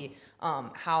fun to see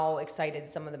how excited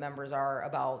some of the members are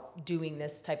about doing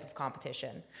this type of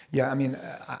competition. Yeah, I mean,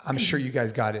 I'm sure you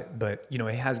guys got it, but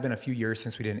it has been a few years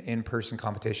since we did an in-person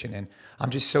competition, and I'm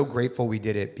just so grateful we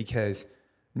did it because,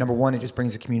 number one, it just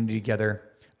brings the community together.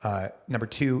 Number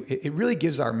two, it really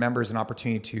gives our members an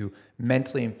opportunity to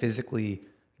mentally and physically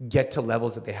get to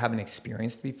levels that they haven't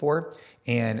experienced before,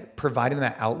 and providing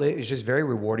that outlet is just very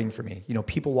rewarding for me.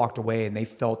 People walked away and they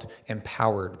felt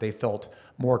empowered. They felt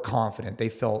more confident. They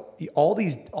felt all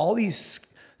these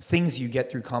things you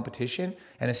get through competition,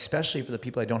 and especially for the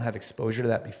people that don't have exposure to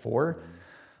that before.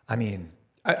 I mean,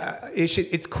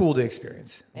 it's cool to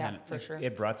experience. Yeah, for sure.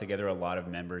 It brought together a lot of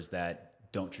members that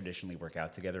don't traditionally work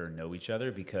out together or know each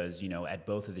other, because at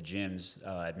both of the gyms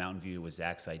at Mountain View, it was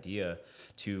Zach's idea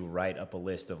to write up a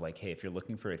list of like, hey, if you're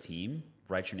looking for a team,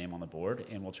 write your name on the board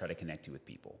and we'll try to connect you with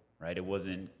people, right? It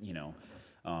wasn't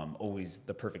always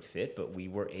the perfect fit, but we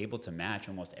were able to match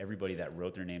almost everybody that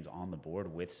wrote their names on the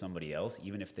board with somebody else,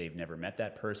 even if they've never met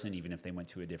that person, even if they went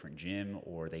to a different gym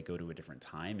or they go to a different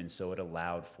time. And so it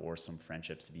allowed for some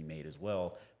friendships to be made as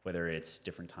well, whether it's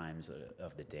different times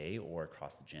of the day or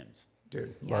across the gyms.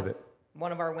 Dude, love it.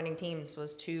 One of our winning teams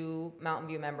was 2 Mountain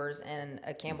View members and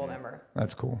a Campbell member.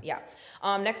 That's cool. Yeah.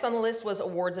 Next on the list was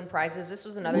awards and prizes. This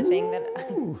was another thing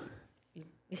that...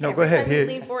 No, go ahead. Every time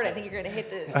you lean forward, I think you're going to hit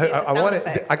the sound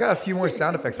effects. I got a few more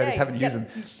sound effects. I just haven't used them.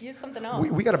 Use something else.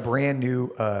 We got a brand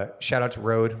new shout out to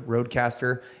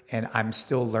Roadcaster, and I'm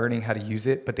still learning how to use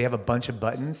it. But they have a bunch of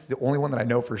buttons. The only one that I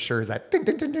know for sure is that ding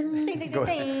ding ding ding. Ding, ding, ding,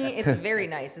 ding. It's very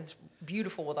nice. It's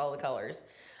beautiful with all the colors.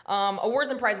 Awards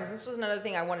and prizes. This was another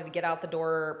thing I wanted to get out the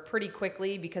door pretty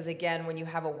quickly because again, when you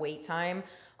have a wait time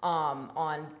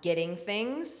on getting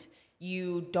things,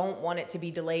 you don't want it to be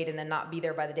delayed and then not be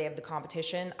there by the day of the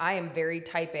competition. I am very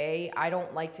type A. I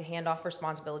don't like to hand off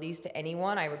responsibilities to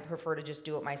anyone. I would prefer to just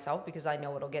do it myself because I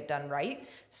know it'll get done right.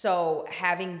 So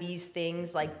having these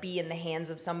things like be in the hands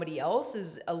of somebody else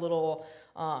is a little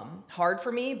hard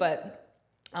for me, but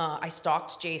I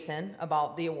stalked Jason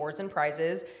about the awards and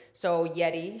prizes. So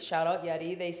Yeti, shout out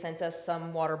Yeti, they sent us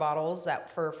some water bottles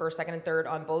that for first, second, and third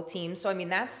on both teams. So I mean,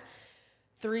 that's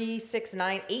 3, 6,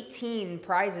 9, 18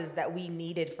 prizes that we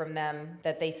needed from them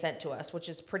that they sent to us, which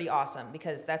is pretty awesome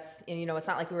because that's, you know, it's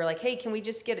not like we were like, hey, can we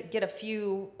just get a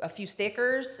few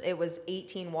stickers? It was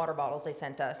 18 water bottles they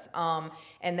sent us.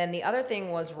 And then the other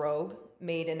thing was Rogue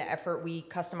made an effort. We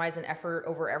customized an effort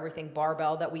over everything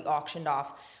barbell that we auctioned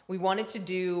off. We wanted to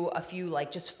do a few like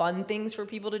just fun things for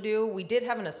people to do. We did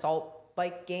have an assault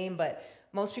bike game, but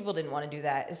most people didn't want to do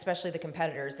that, especially the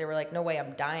competitors. They were like, no way,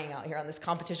 I'm dying out here on this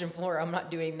competition floor. I'm not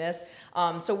doing this.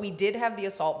 So we did have the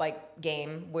assault bike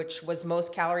game, which was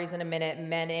most calories in a minute,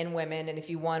 men and women. And if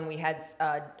you won, we had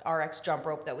RX jump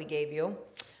rope that we gave you.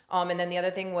 And then the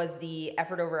other thing was the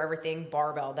effort over everything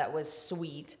barbell that was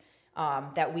sweet.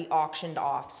 That we auctioned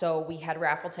off. So we had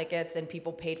raffle tickets and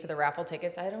people paid for the raffle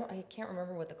tickets. I can't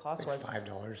remember what the cost was.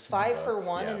 $5. 5 for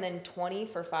one, yeah. And then 20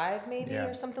 for 5 maybe, yeah.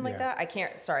 Or something like that. I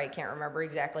can't remember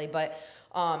exactly, but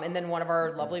and then one of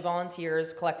our lovely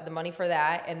volunteers collected the money for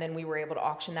that, and then we were able to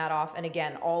auction that off. And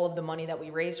again, all of the money that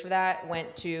we raised for that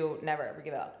went to Never Ever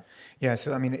Give Up. Yeah,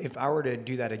 so I mean, if I were to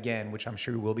do that again, which I'm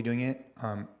sure we will be doing it,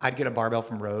 I'd get a barbell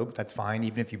from Rogue. That's fine,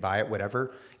 even if you buy it,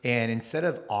 whatever. And instead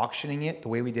of auctioning it the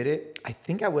way we did it, I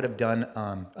think I would have done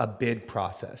a bid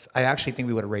process. I actually think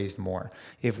we would have raised more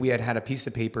if we had a piece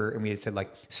of paper and we had said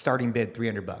like starting bid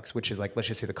 $300, which is like, let's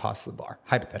just say the cost of the bar,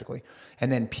 hypothetically.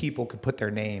 And then people could put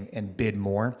their name and bid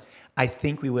more. I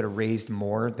think we would have raised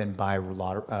more than buy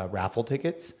raffle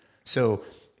tickets. So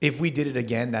if we did it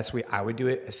again, that's the way I would do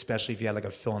it, especially if you had like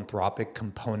a philanthropic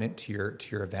component to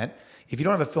your event. If you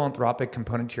don't have a philanthropic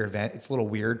component to your event, it's a little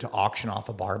weird to auction off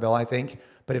a barbell, I think.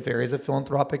 But if there is a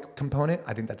philanthropic component,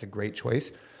 I think that's a great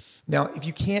choice. Now, if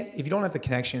you don't have the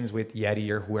connections with Yeti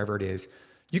or whoever it is,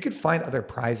 you could find other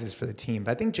prizes for the team.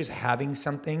 But I think just having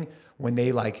something when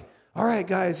they like, all right,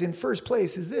 guys, in first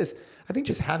place is this. I think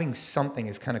just having something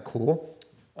is kind of cool.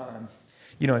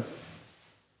 It's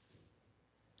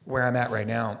where I'm at right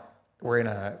now. We're in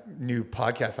a new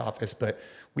podcast office, but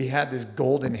we had this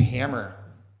golden hammer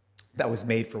that was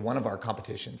made for one of our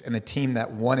competitions, and the team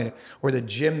that won it, or the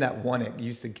gym that won it,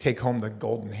 used to take home the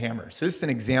golden hammer. So this is an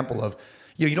example of,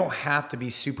 you don't have to be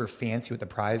super fancy with the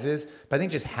prizes, but I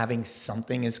think just having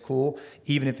something is cool,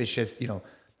 even if it's just,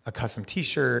 a custom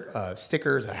t-shirt,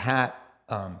 stickers, a hat,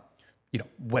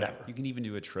 whatever. You can even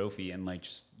do a trophy and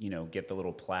get the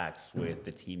little plaques with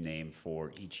the team name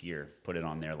for each year, put it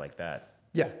on there like that.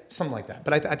 Yeah, something like that.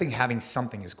 But I think having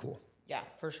something is cool. Yeah,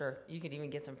 for sure. You could even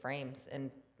get some frames and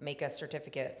make a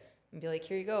certificate and be like,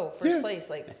 here you go, first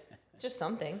place. Like, it's just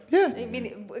something. Yeah. I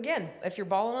mean, again, if you're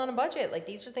balling on a budget, like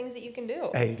these are things that you can do.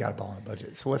 Hey, you got to ball on a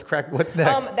budget. So what's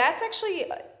next? That's actually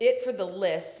it for the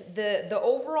list. The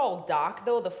overall doc,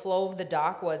 though, the flow of the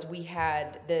doc was we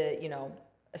had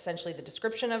essentially the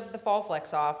description of the fall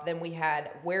flex off. Then we had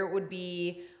where it would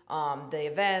be, the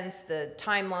events, the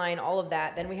timeline, all of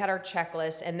that. Then we had our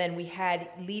checklist, and then we had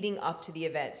leading up to the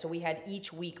event. So we had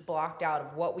each week blocked out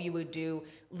of what we would do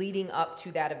leading up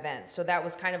to that event. So that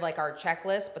was kind of like our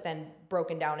checklist, but then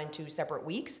broken down into separate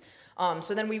weeks.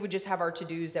 So then we would just have our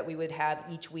to-dos that we would have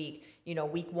each week,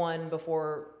 week 1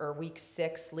 before, or week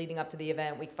 6 leading up to the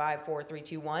event, week 5, 4, 3,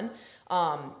 2, 1,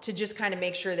 to just kind of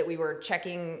make sure that we were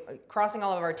crossing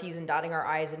all of our T's and dotting our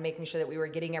I's and making sure that we were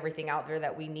getting everything out there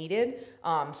that we needed.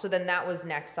 So then that was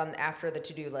next after the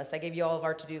to-do list. I gave you all of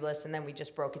our to-do lists, and then we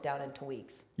just broke it down into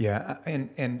weeks. Yeah.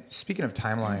 And speaking of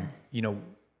timeline,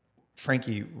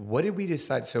 Frankie, what did we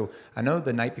decide? So I know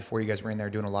the night before you guys were in there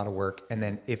doing a lot of work. And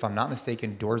then if I'm not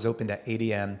mistaken, doors opened at 8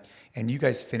 a.m. and you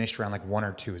guys finished around like 1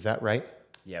 or 2. Is that right?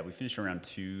 Yeah, we finished around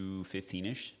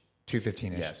 2:15-ish.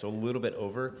 2:15-ish. Yeah, so a little bit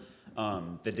over.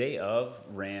 The day of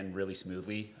ran really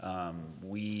smoothly.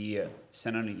 We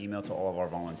sent out an email to all of our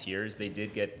volunteers. They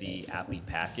did get the athlete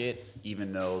packet,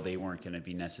 even though they weren't going to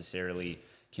be necessarily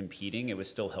competing. It was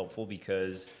still helpful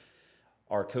because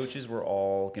our coaches were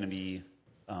all going to be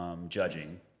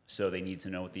judging. So they need to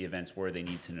know what the events were. They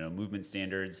need to know movement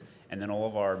standards. And then all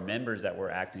of our members that were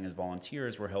acting as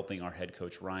volunteers were helping our head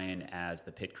coach, Ryan, as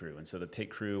the pit crew. And so the pit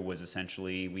crew was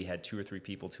essentially, we had 2 or 3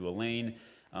 people to a lane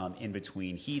in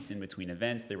between heats, in between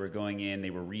events. They were going in,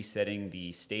 they were resetting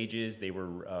the stages. They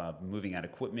were moving out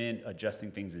equipment,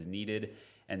 adjusting things as needed.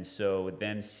 And so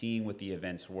them seeing what the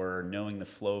events were, knowing the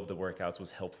flow of the workouts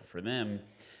was helpful for them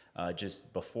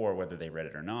just before, whether they read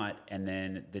it or not. And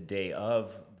then the day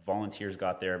of, volunteers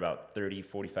got there about 30,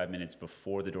 45 minutes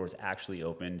before the doors actually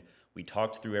opened. We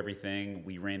talked through everything.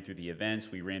 We ran through the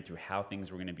events. We ran through how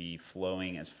things were going to be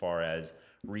flowing as far as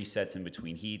resets in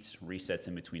between heats, resets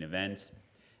in between events.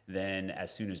 Then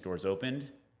as soon as doors opened,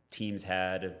 teams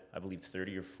had, I believe,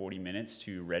 30 or 40 minutes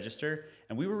to register.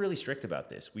 And we were really strict about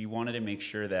this. We wanted to make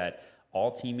sure that all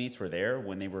teammates were there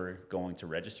when they were going to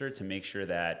register to make sure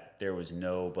that there was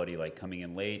nobody like coming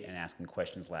in late and asking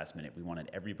questions last minute. We wanted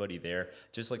everybody there,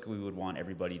 just like we would want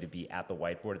everybody to be at the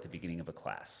whiteboard at the beginning of a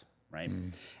class, right?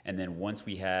 And then once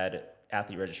we had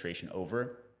athlete registration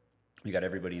over, we got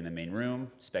everybody in the main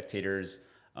room, spectators,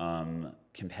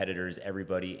 competitors,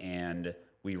 everybody, and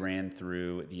we ran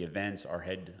through the events. Our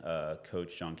head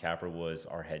coach, John Capper, was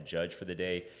our head judge for the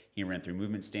day. He ran through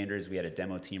movement standards. We had a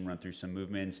demo team run through some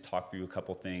movements, talk through a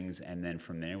couple things, and then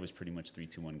from there it was pretty much 3,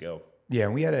 2, 1, go. Yeah,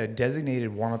 we had a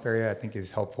designated warm-up area I think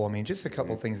is helpful. I mean, just a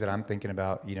couple things that I'm thinking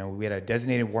about. You know, we had a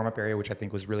designated warm-up area, which I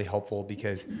think was really helpful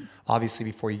because obviously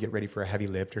before you get ready for a heavy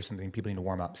lift or something, people need to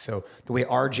warm up. So the way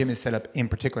our gym is set up, in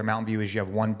particular Mountain View, is you have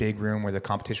one big room where the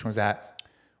competition was at.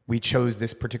 We chose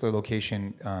this particular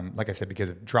location, like I said,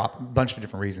 because of a bunch of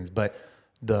different reasons. But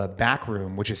the back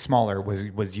room, which is smaller,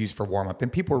 was used for warm up,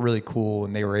 and people were really cool,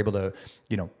 and they were able to,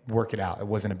 work it out. It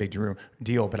wasn't a big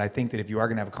deal. But I think that if you are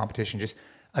going to have a competition, just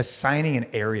assigning an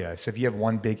area. So if you have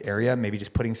one big area, maybe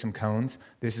just putting some cones.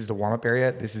 This is the warm up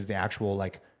area. This is the actual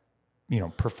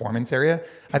performance area.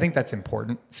 I think that's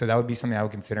important. So that would be something I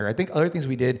would consider. I think other things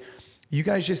we did, you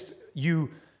guys just you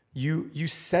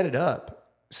set it up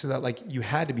so that you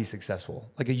had to be successful.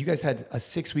 You guys had a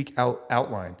 6-week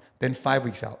outline, then 5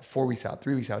 weeks out, 4 weeks out,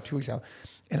 3 weeks out, 2 weeks out.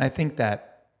 And I think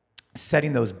that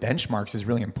setting those benchmarks is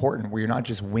really important, where you're not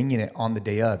just winging it on the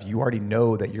day of. You already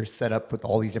know that you're set up with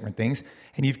all these different things,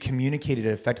 and you've communicated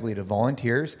it effectively to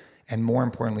volunteers, and more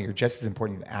importantly, or just as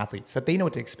importantly, the athletes, that they know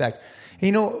what to expect.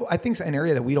 And, I think an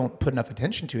area that we don't put enough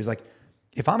attention to is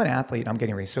if I'm an athlete and I'm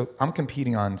getting ready, so I'm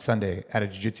competing on Sunday at a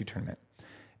jiu-jitsu tournament.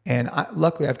 And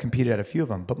luckily, I've competed at a few of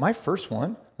them. But my first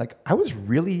one, I was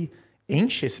really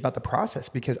anxious about the process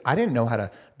because I didn't know how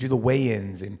to do the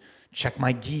weigh-ins and check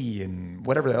my gi and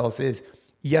whatever else is.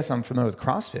 Yes, I'm familiar with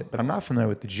CrossFit, but I'm not familiar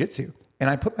with the jiu-jitsu. And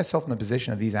I put myself in the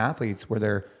position of these athletes where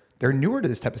they're newer to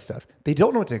this type of stuff. They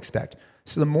don't know what to expect.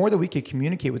 So the more that we could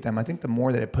communicate with them, I think the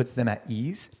more that it puts them at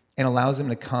ease and allows them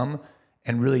to come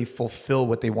and really fulfill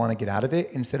what they want to get out of it,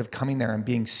 instead of coming there and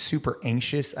being super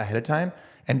anxious ahead of time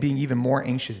and being even more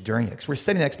anxious during it. Because we're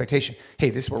setting the expectation, hey,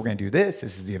 this is what we're going to do this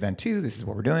is the event too, this is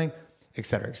what we're doing, et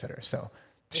cetera, et cetera. So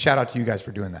shout out to you guys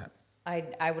for doing that.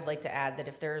 I would like to add that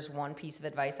if there's one piece of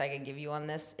advice I could give you on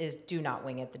this is do not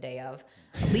wing it the day of.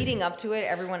 Leading up to it,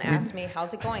 everyone asks me,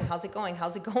 how's it going? How's it going?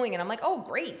 How's it going? And I'm like, oh,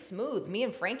 great, smooth. Me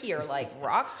and Frankie are like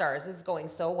rock stars. It's going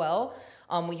so well.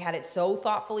 We had it so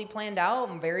thoughtfully planned out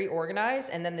and very organized.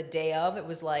 And then the day of, it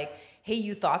was like, hey,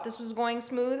 you thought this was going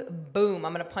smooth? Boom,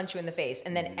 I'm going to punch you in the face.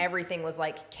 And then everything was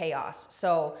like chaos.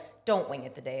 So don't wing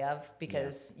it the day of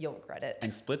because you'll regret it.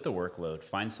 And split the workload.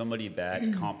 Find somebody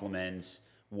that complements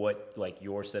what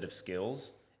your set of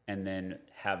skills, and then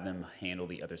have them handle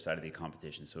the other side of the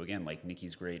competition. So again,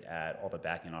 Nikki's great at all the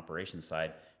back-end operations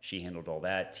side. She handled all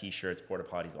that, t-shirts, porta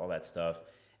potties, all that stuff.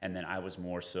 And then I was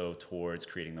more so towards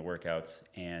creating the workouts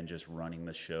and just running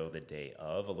the show the day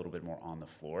of, a little bit more on the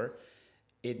floor.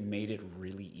 It made it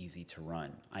really easy to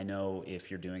run. I know if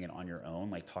you're doing it on your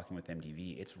own, talking with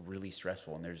MDV, it's really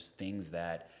stressful, and there's things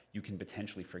that you can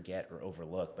potentially forget or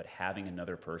overlook, but having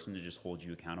another person to just hold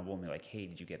you accountable and be like, hey,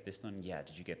 did you get this done? Yeah,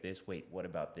 did you get this? Wait, what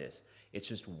about this? It's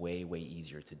just way, way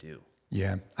easier to do.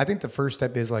 Yeah, I think the first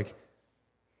step is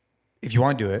if you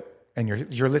want to do it and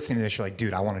you're listening to this, you're like,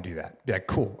 dude, I want to do that. Be like,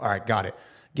 cool, all right, got it.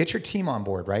 Get your team on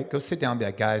board, right? Go sit down and be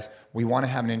like, guys, we want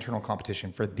to have an internal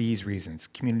competition for these reasons,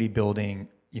 community building,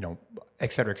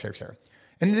 et cetera, et cetera, et cetera.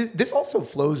 And this also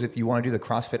flows if you want to do the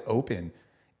CrossFit Open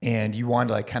and you want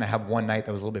to like kind of have one night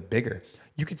that was a little bit bigger.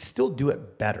 You could still do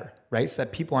it better, right? So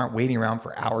that people aren't waiting around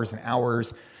for hours and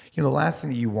hours. The last thing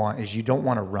that you want is you don't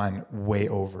want to run way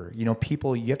over.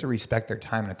 People, you have to respect their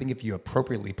time. And I think if you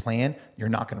appropriately plan, you're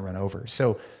not going to run over.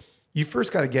 So you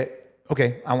first got to get,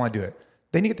 okay, I want to do it.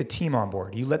 Then you get the team on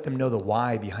board. You let them know the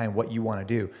why behind what you want to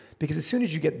do. Because as soon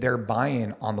as you get their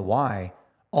buy-in on the why,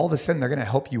 all of a sudden they're going to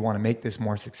help you want to make this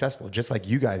more successful, just like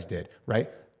you guys did, right?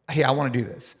 Hey, I want to do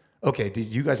this. Okay, do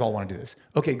you guys all want to do this?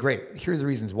 Okay, great. Here's the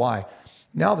reasons why.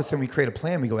 Now all of a sudden we create a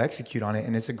plan, we go execute on it,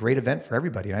 and it's a great event for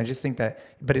everybody. And I just think that,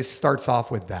 but it starts off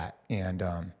with that. And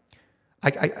I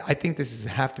think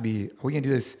have to be, are we going to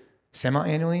do this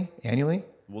semi-annually, annually?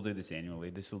 We'll do this annually.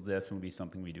 This will definitely be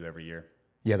something we do every year.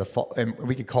 Yeah, the fall, and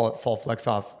we could call it Fall Flex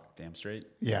Off. Damn straight.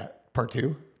 Yeah, part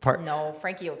 2. No,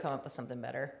 Frankie will come up with something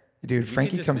better. Dude,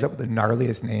 Frankie comes up with the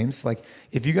gnarliest names. Like,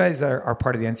 if you guys are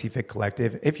part of the NC Fit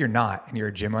Collective, if you're not and you're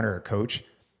a gym owner or a coach,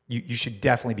 you should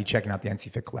definitely be checking out the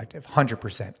NC Fit Collective,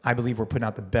 100%. I believe we're putting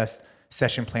out the best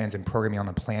session plans and programming on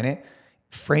the planet.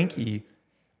 Frankie,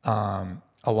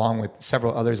 along with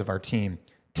several others of our team,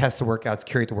 tests the workouts,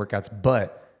 curate the workouts,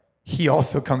 but he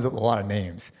also comes up with a lot of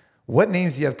names. What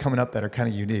names do you have coming up that are kind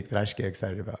of unique that I should get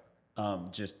excited about?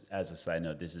 Just as a side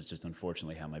note, this is just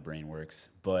unfortunately how my brain works.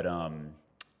 But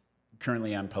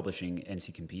currently I'm publishing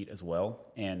NC Compete as well.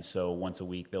 And so once a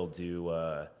week they'll do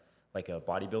like a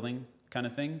bodybuilding kind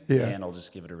of thing. Yeah. And I'll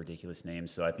just give it a ridiculous name.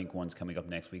 So I think one's coming up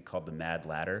next week called the Mad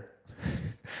Ladder.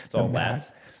 It's all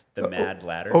lads. The Mad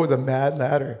Ladder. Oh, the Mad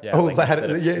Ladder. Yeah, like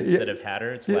ladder. Instead of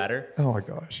Hatter, it's Ladder. Oh my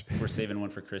gosh. We're saving one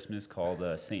for Christmas called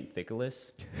Saint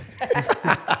Thicolis.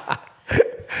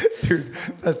 Dude,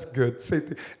 that's good.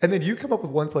 And then you come up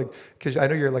with ones like, because I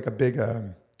know you're like a big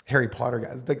Harry Potter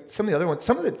guy. Like some of the other ones,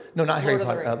 not Harry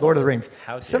Potter, Lord of the Rings.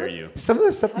 How dare you? Some of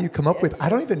the stuff that you come up with, I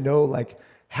don't even know, like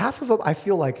half of them, I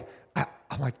feel like,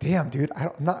 I'm like, damn, dude,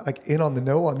 I'm not like in on the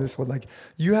know on this one. Like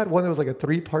you had one that was like a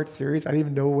 3-part series. I didn't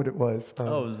even know what it was. It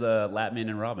was the Latman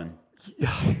and Robin.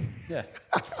 Yeah. Yeah.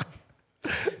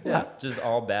 Yeah. Just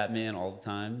all Batman all the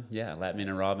time. Yeah. Latman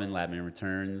and Robin, Latman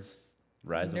Returns,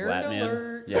 Rise Nerd of Latman.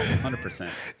 alert. Yeah, 100%.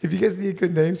 If you guys need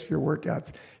good names for your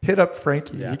workouts, hit up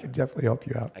Frankie. Yeah. He can definitely help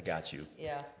you out. I got you.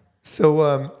 Yeah.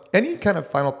 So, any kind of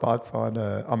final thoughts on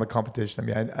the competition? I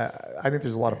mean, I think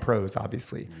there's a lot of pros,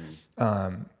 obviously.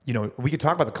 We could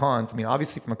talk about the cons. I mean,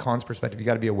 obviously, from a cons perspective, you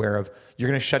got to be aware of you're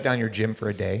going to shut down your gym for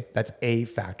a day. That's a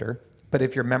factor. But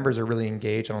if your members are really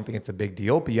engaged, I don't think it's a big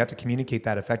deal. But you have to communicate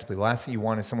that effectively. The last thing you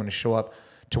want is someone to show up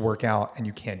to work out and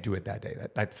you can't do it that day.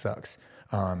 That sucks.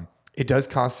 It does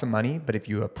cost some money, but if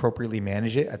you appropriately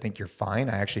manage it, I think you're fine.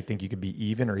 I actually think you could be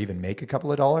even or even make a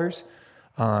couple of dollars.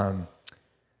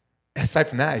 Aside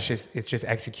from that, it's just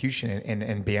execution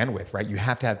and bandwidth, right? You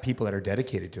have to have people that are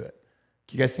dedicated to it.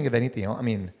 Do you guys think of anything else? I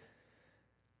mean,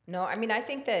 no, I mean, I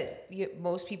think that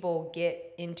most people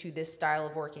get into this style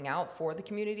of working out for the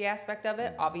community aspect of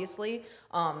it, obviously.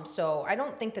 So I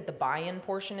don't think that the buy-in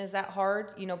portion is that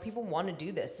hard. People want to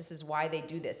do this. This is why they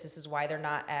do this. This is why they're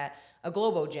not at a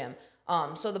Globo gym.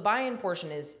 So the buy-in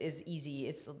portion is easy.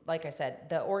 It's like I said,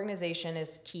 the organization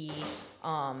is key.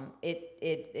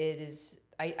 It is.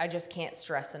 I just can't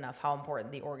stress enough how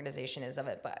important the organization is of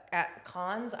it. But at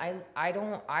cons,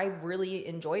 I really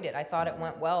enjoyed it. I thought it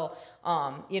went well.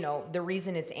 The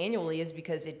reason it's annually is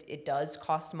because it does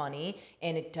cost money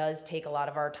and it does take a lot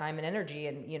of our time and energy.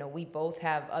 And, we both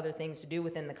have other things to do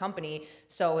within the company.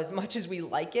 So as much as we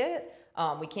like it,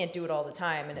 we can't do it all the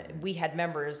time. And we had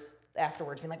members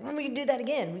afterwards being like, when we can do that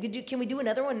again? Can we do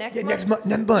another one next month?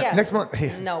 Next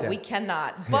month. No, we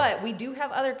cannot. But we do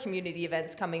have other community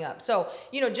events coming up. So,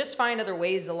 just find other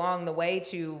ways along the way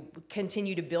to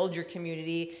continue to build your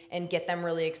community and get them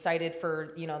really excited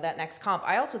for, that next comp.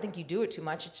 I also think you do it too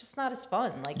much. It's just not as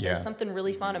fun. There's something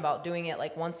really fun about doing it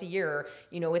like once a year.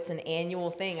 It's an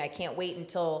annual thing. I can't wait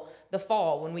until the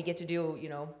fall when we get to do,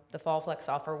 the fall flex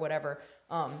off or whatever.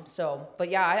 But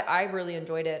yeah, I really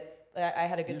enjoyed it. I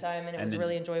had a good time, and it was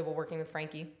really enjoyable working with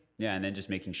Frankie. Yeah, and then just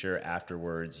making sure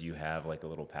afterwards you have like a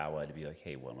little powwow to be like,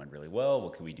 hey, what went really well?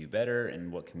 What can we do better?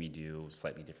 And what can we do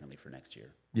slightly differently for next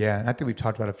year? Yeah, and I think we've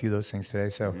talked about a few of those things today.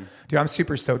 So, dude, I'm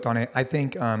super stoked on it. I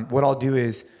think what I'll do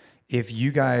is if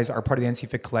you guys are part of the NC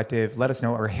Fit Collective, let us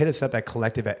know or hit us up at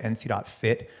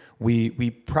collective@nc.fit. We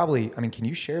probably, can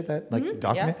you share that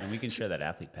document? Yeah. And we can share that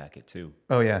athlete packet too.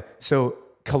 Oh, yeah. So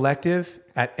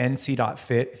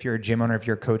collective@nc.fit. If you're a gym owner, if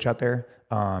you're a coach out there,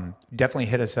 definitely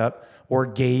hit us up. or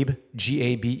Gabe,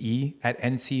 Gabe at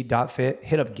nc.fit,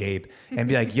 hit up Gabe and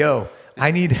be like, yo,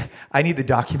 I need the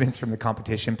documents from the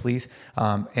competition, please.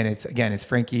 And it's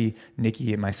Frankie,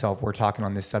 Nikki, and myself. We're talking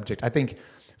on this subject. I think,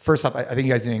 first off, I think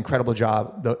you guys did an incredible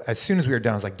job. As soon as we were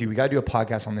done, I was like, dude, we got to do a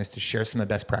podcast on this to share some of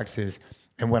the best practices.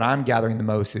 And what I'm gathering the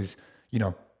most is,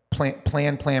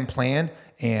 plan,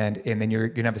 and then you're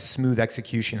going to have a smooth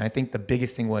execution. I think the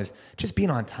biggest thing was just being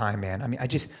on time, man. I mean,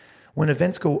 when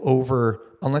events go over,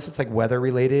 unless it's like weather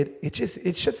related, it's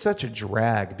just such a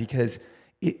drag because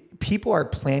people are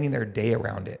planning their day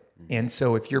around it. And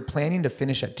so if you're planning to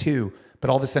finish at 2, but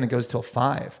all of a sudden it goes till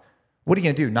 5, what are you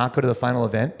going to do? Not go to the final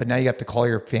event, but now you have to call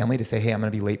your family to say, hey, I'm going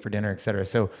to be late for dinner, et cetera.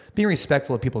 So being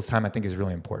respectful of people's time, I think, is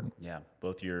really important. Yeah.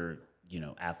 Both your,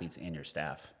 athletes and your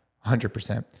staff.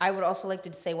 100%. I would also like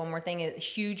to say one more thing. A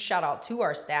huge shout out to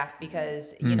our staff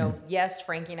because, yes,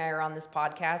 Frankie and I are on this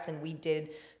podcast and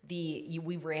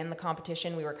we ran the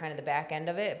competition. We were kind of the back end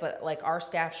of it, but like our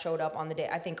staff showed up on the day.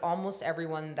 I think almost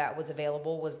everyone that was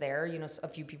available was there. A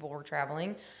few people were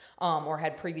traveling or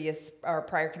had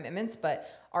prior commitments, but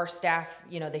our staff,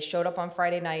 they showed up on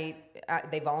Friday night.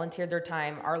 They volunteered their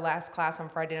time. Our last class on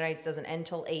Friday nights doesn't end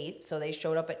till 8. So they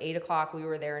showed up at 8:00. We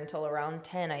were there until around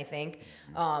 10, I think.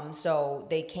 So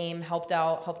they came, helped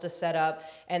us set up.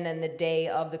 And then the day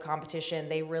of the competition,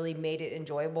 they really made it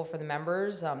enjoyable for the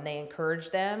members. They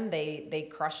encouraged them. They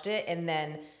crushed it. And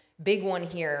then big one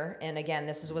here. And again,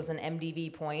 this was an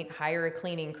MDV point, hire a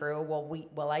cleaning crew.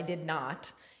 Well, I did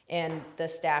not. And the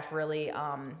staff really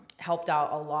helped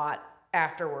out a lot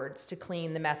afterwards to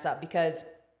clean the mess up because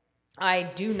I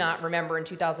do not remember in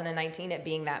 2019 it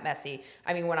being that messy.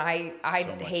 I mean, when I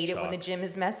hate it when the gym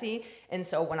is messy. And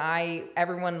so when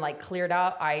everyone like cleared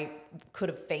out, I could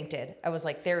have fainted. I was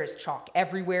like, there is chalk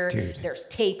everywhere. Dude. There's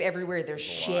tape everywhere. There's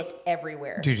shit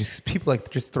everywhere. Dude, people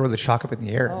just throw the chalk up in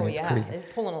the air. Oh, I mean, it's crazy.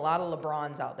 It's pulling a lot of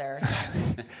LeBrons out there.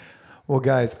 Well,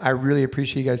 guys, I really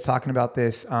appreciate you guys talking about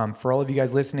this. For all of you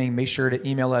guys listening, make sure to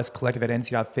email us,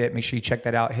 collective@nc.fit. Make sure you check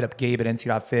that out. Hit up Gabe at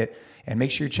nc.fit. And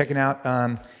make sure you're checking out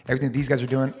everything that these guys are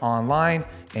doing online.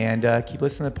 And keep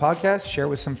listening to the podcast. Share it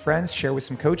with some friends. Share it with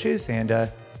some coaches.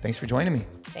 And thanks for joining me.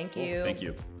 Thank you. Thank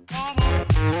you.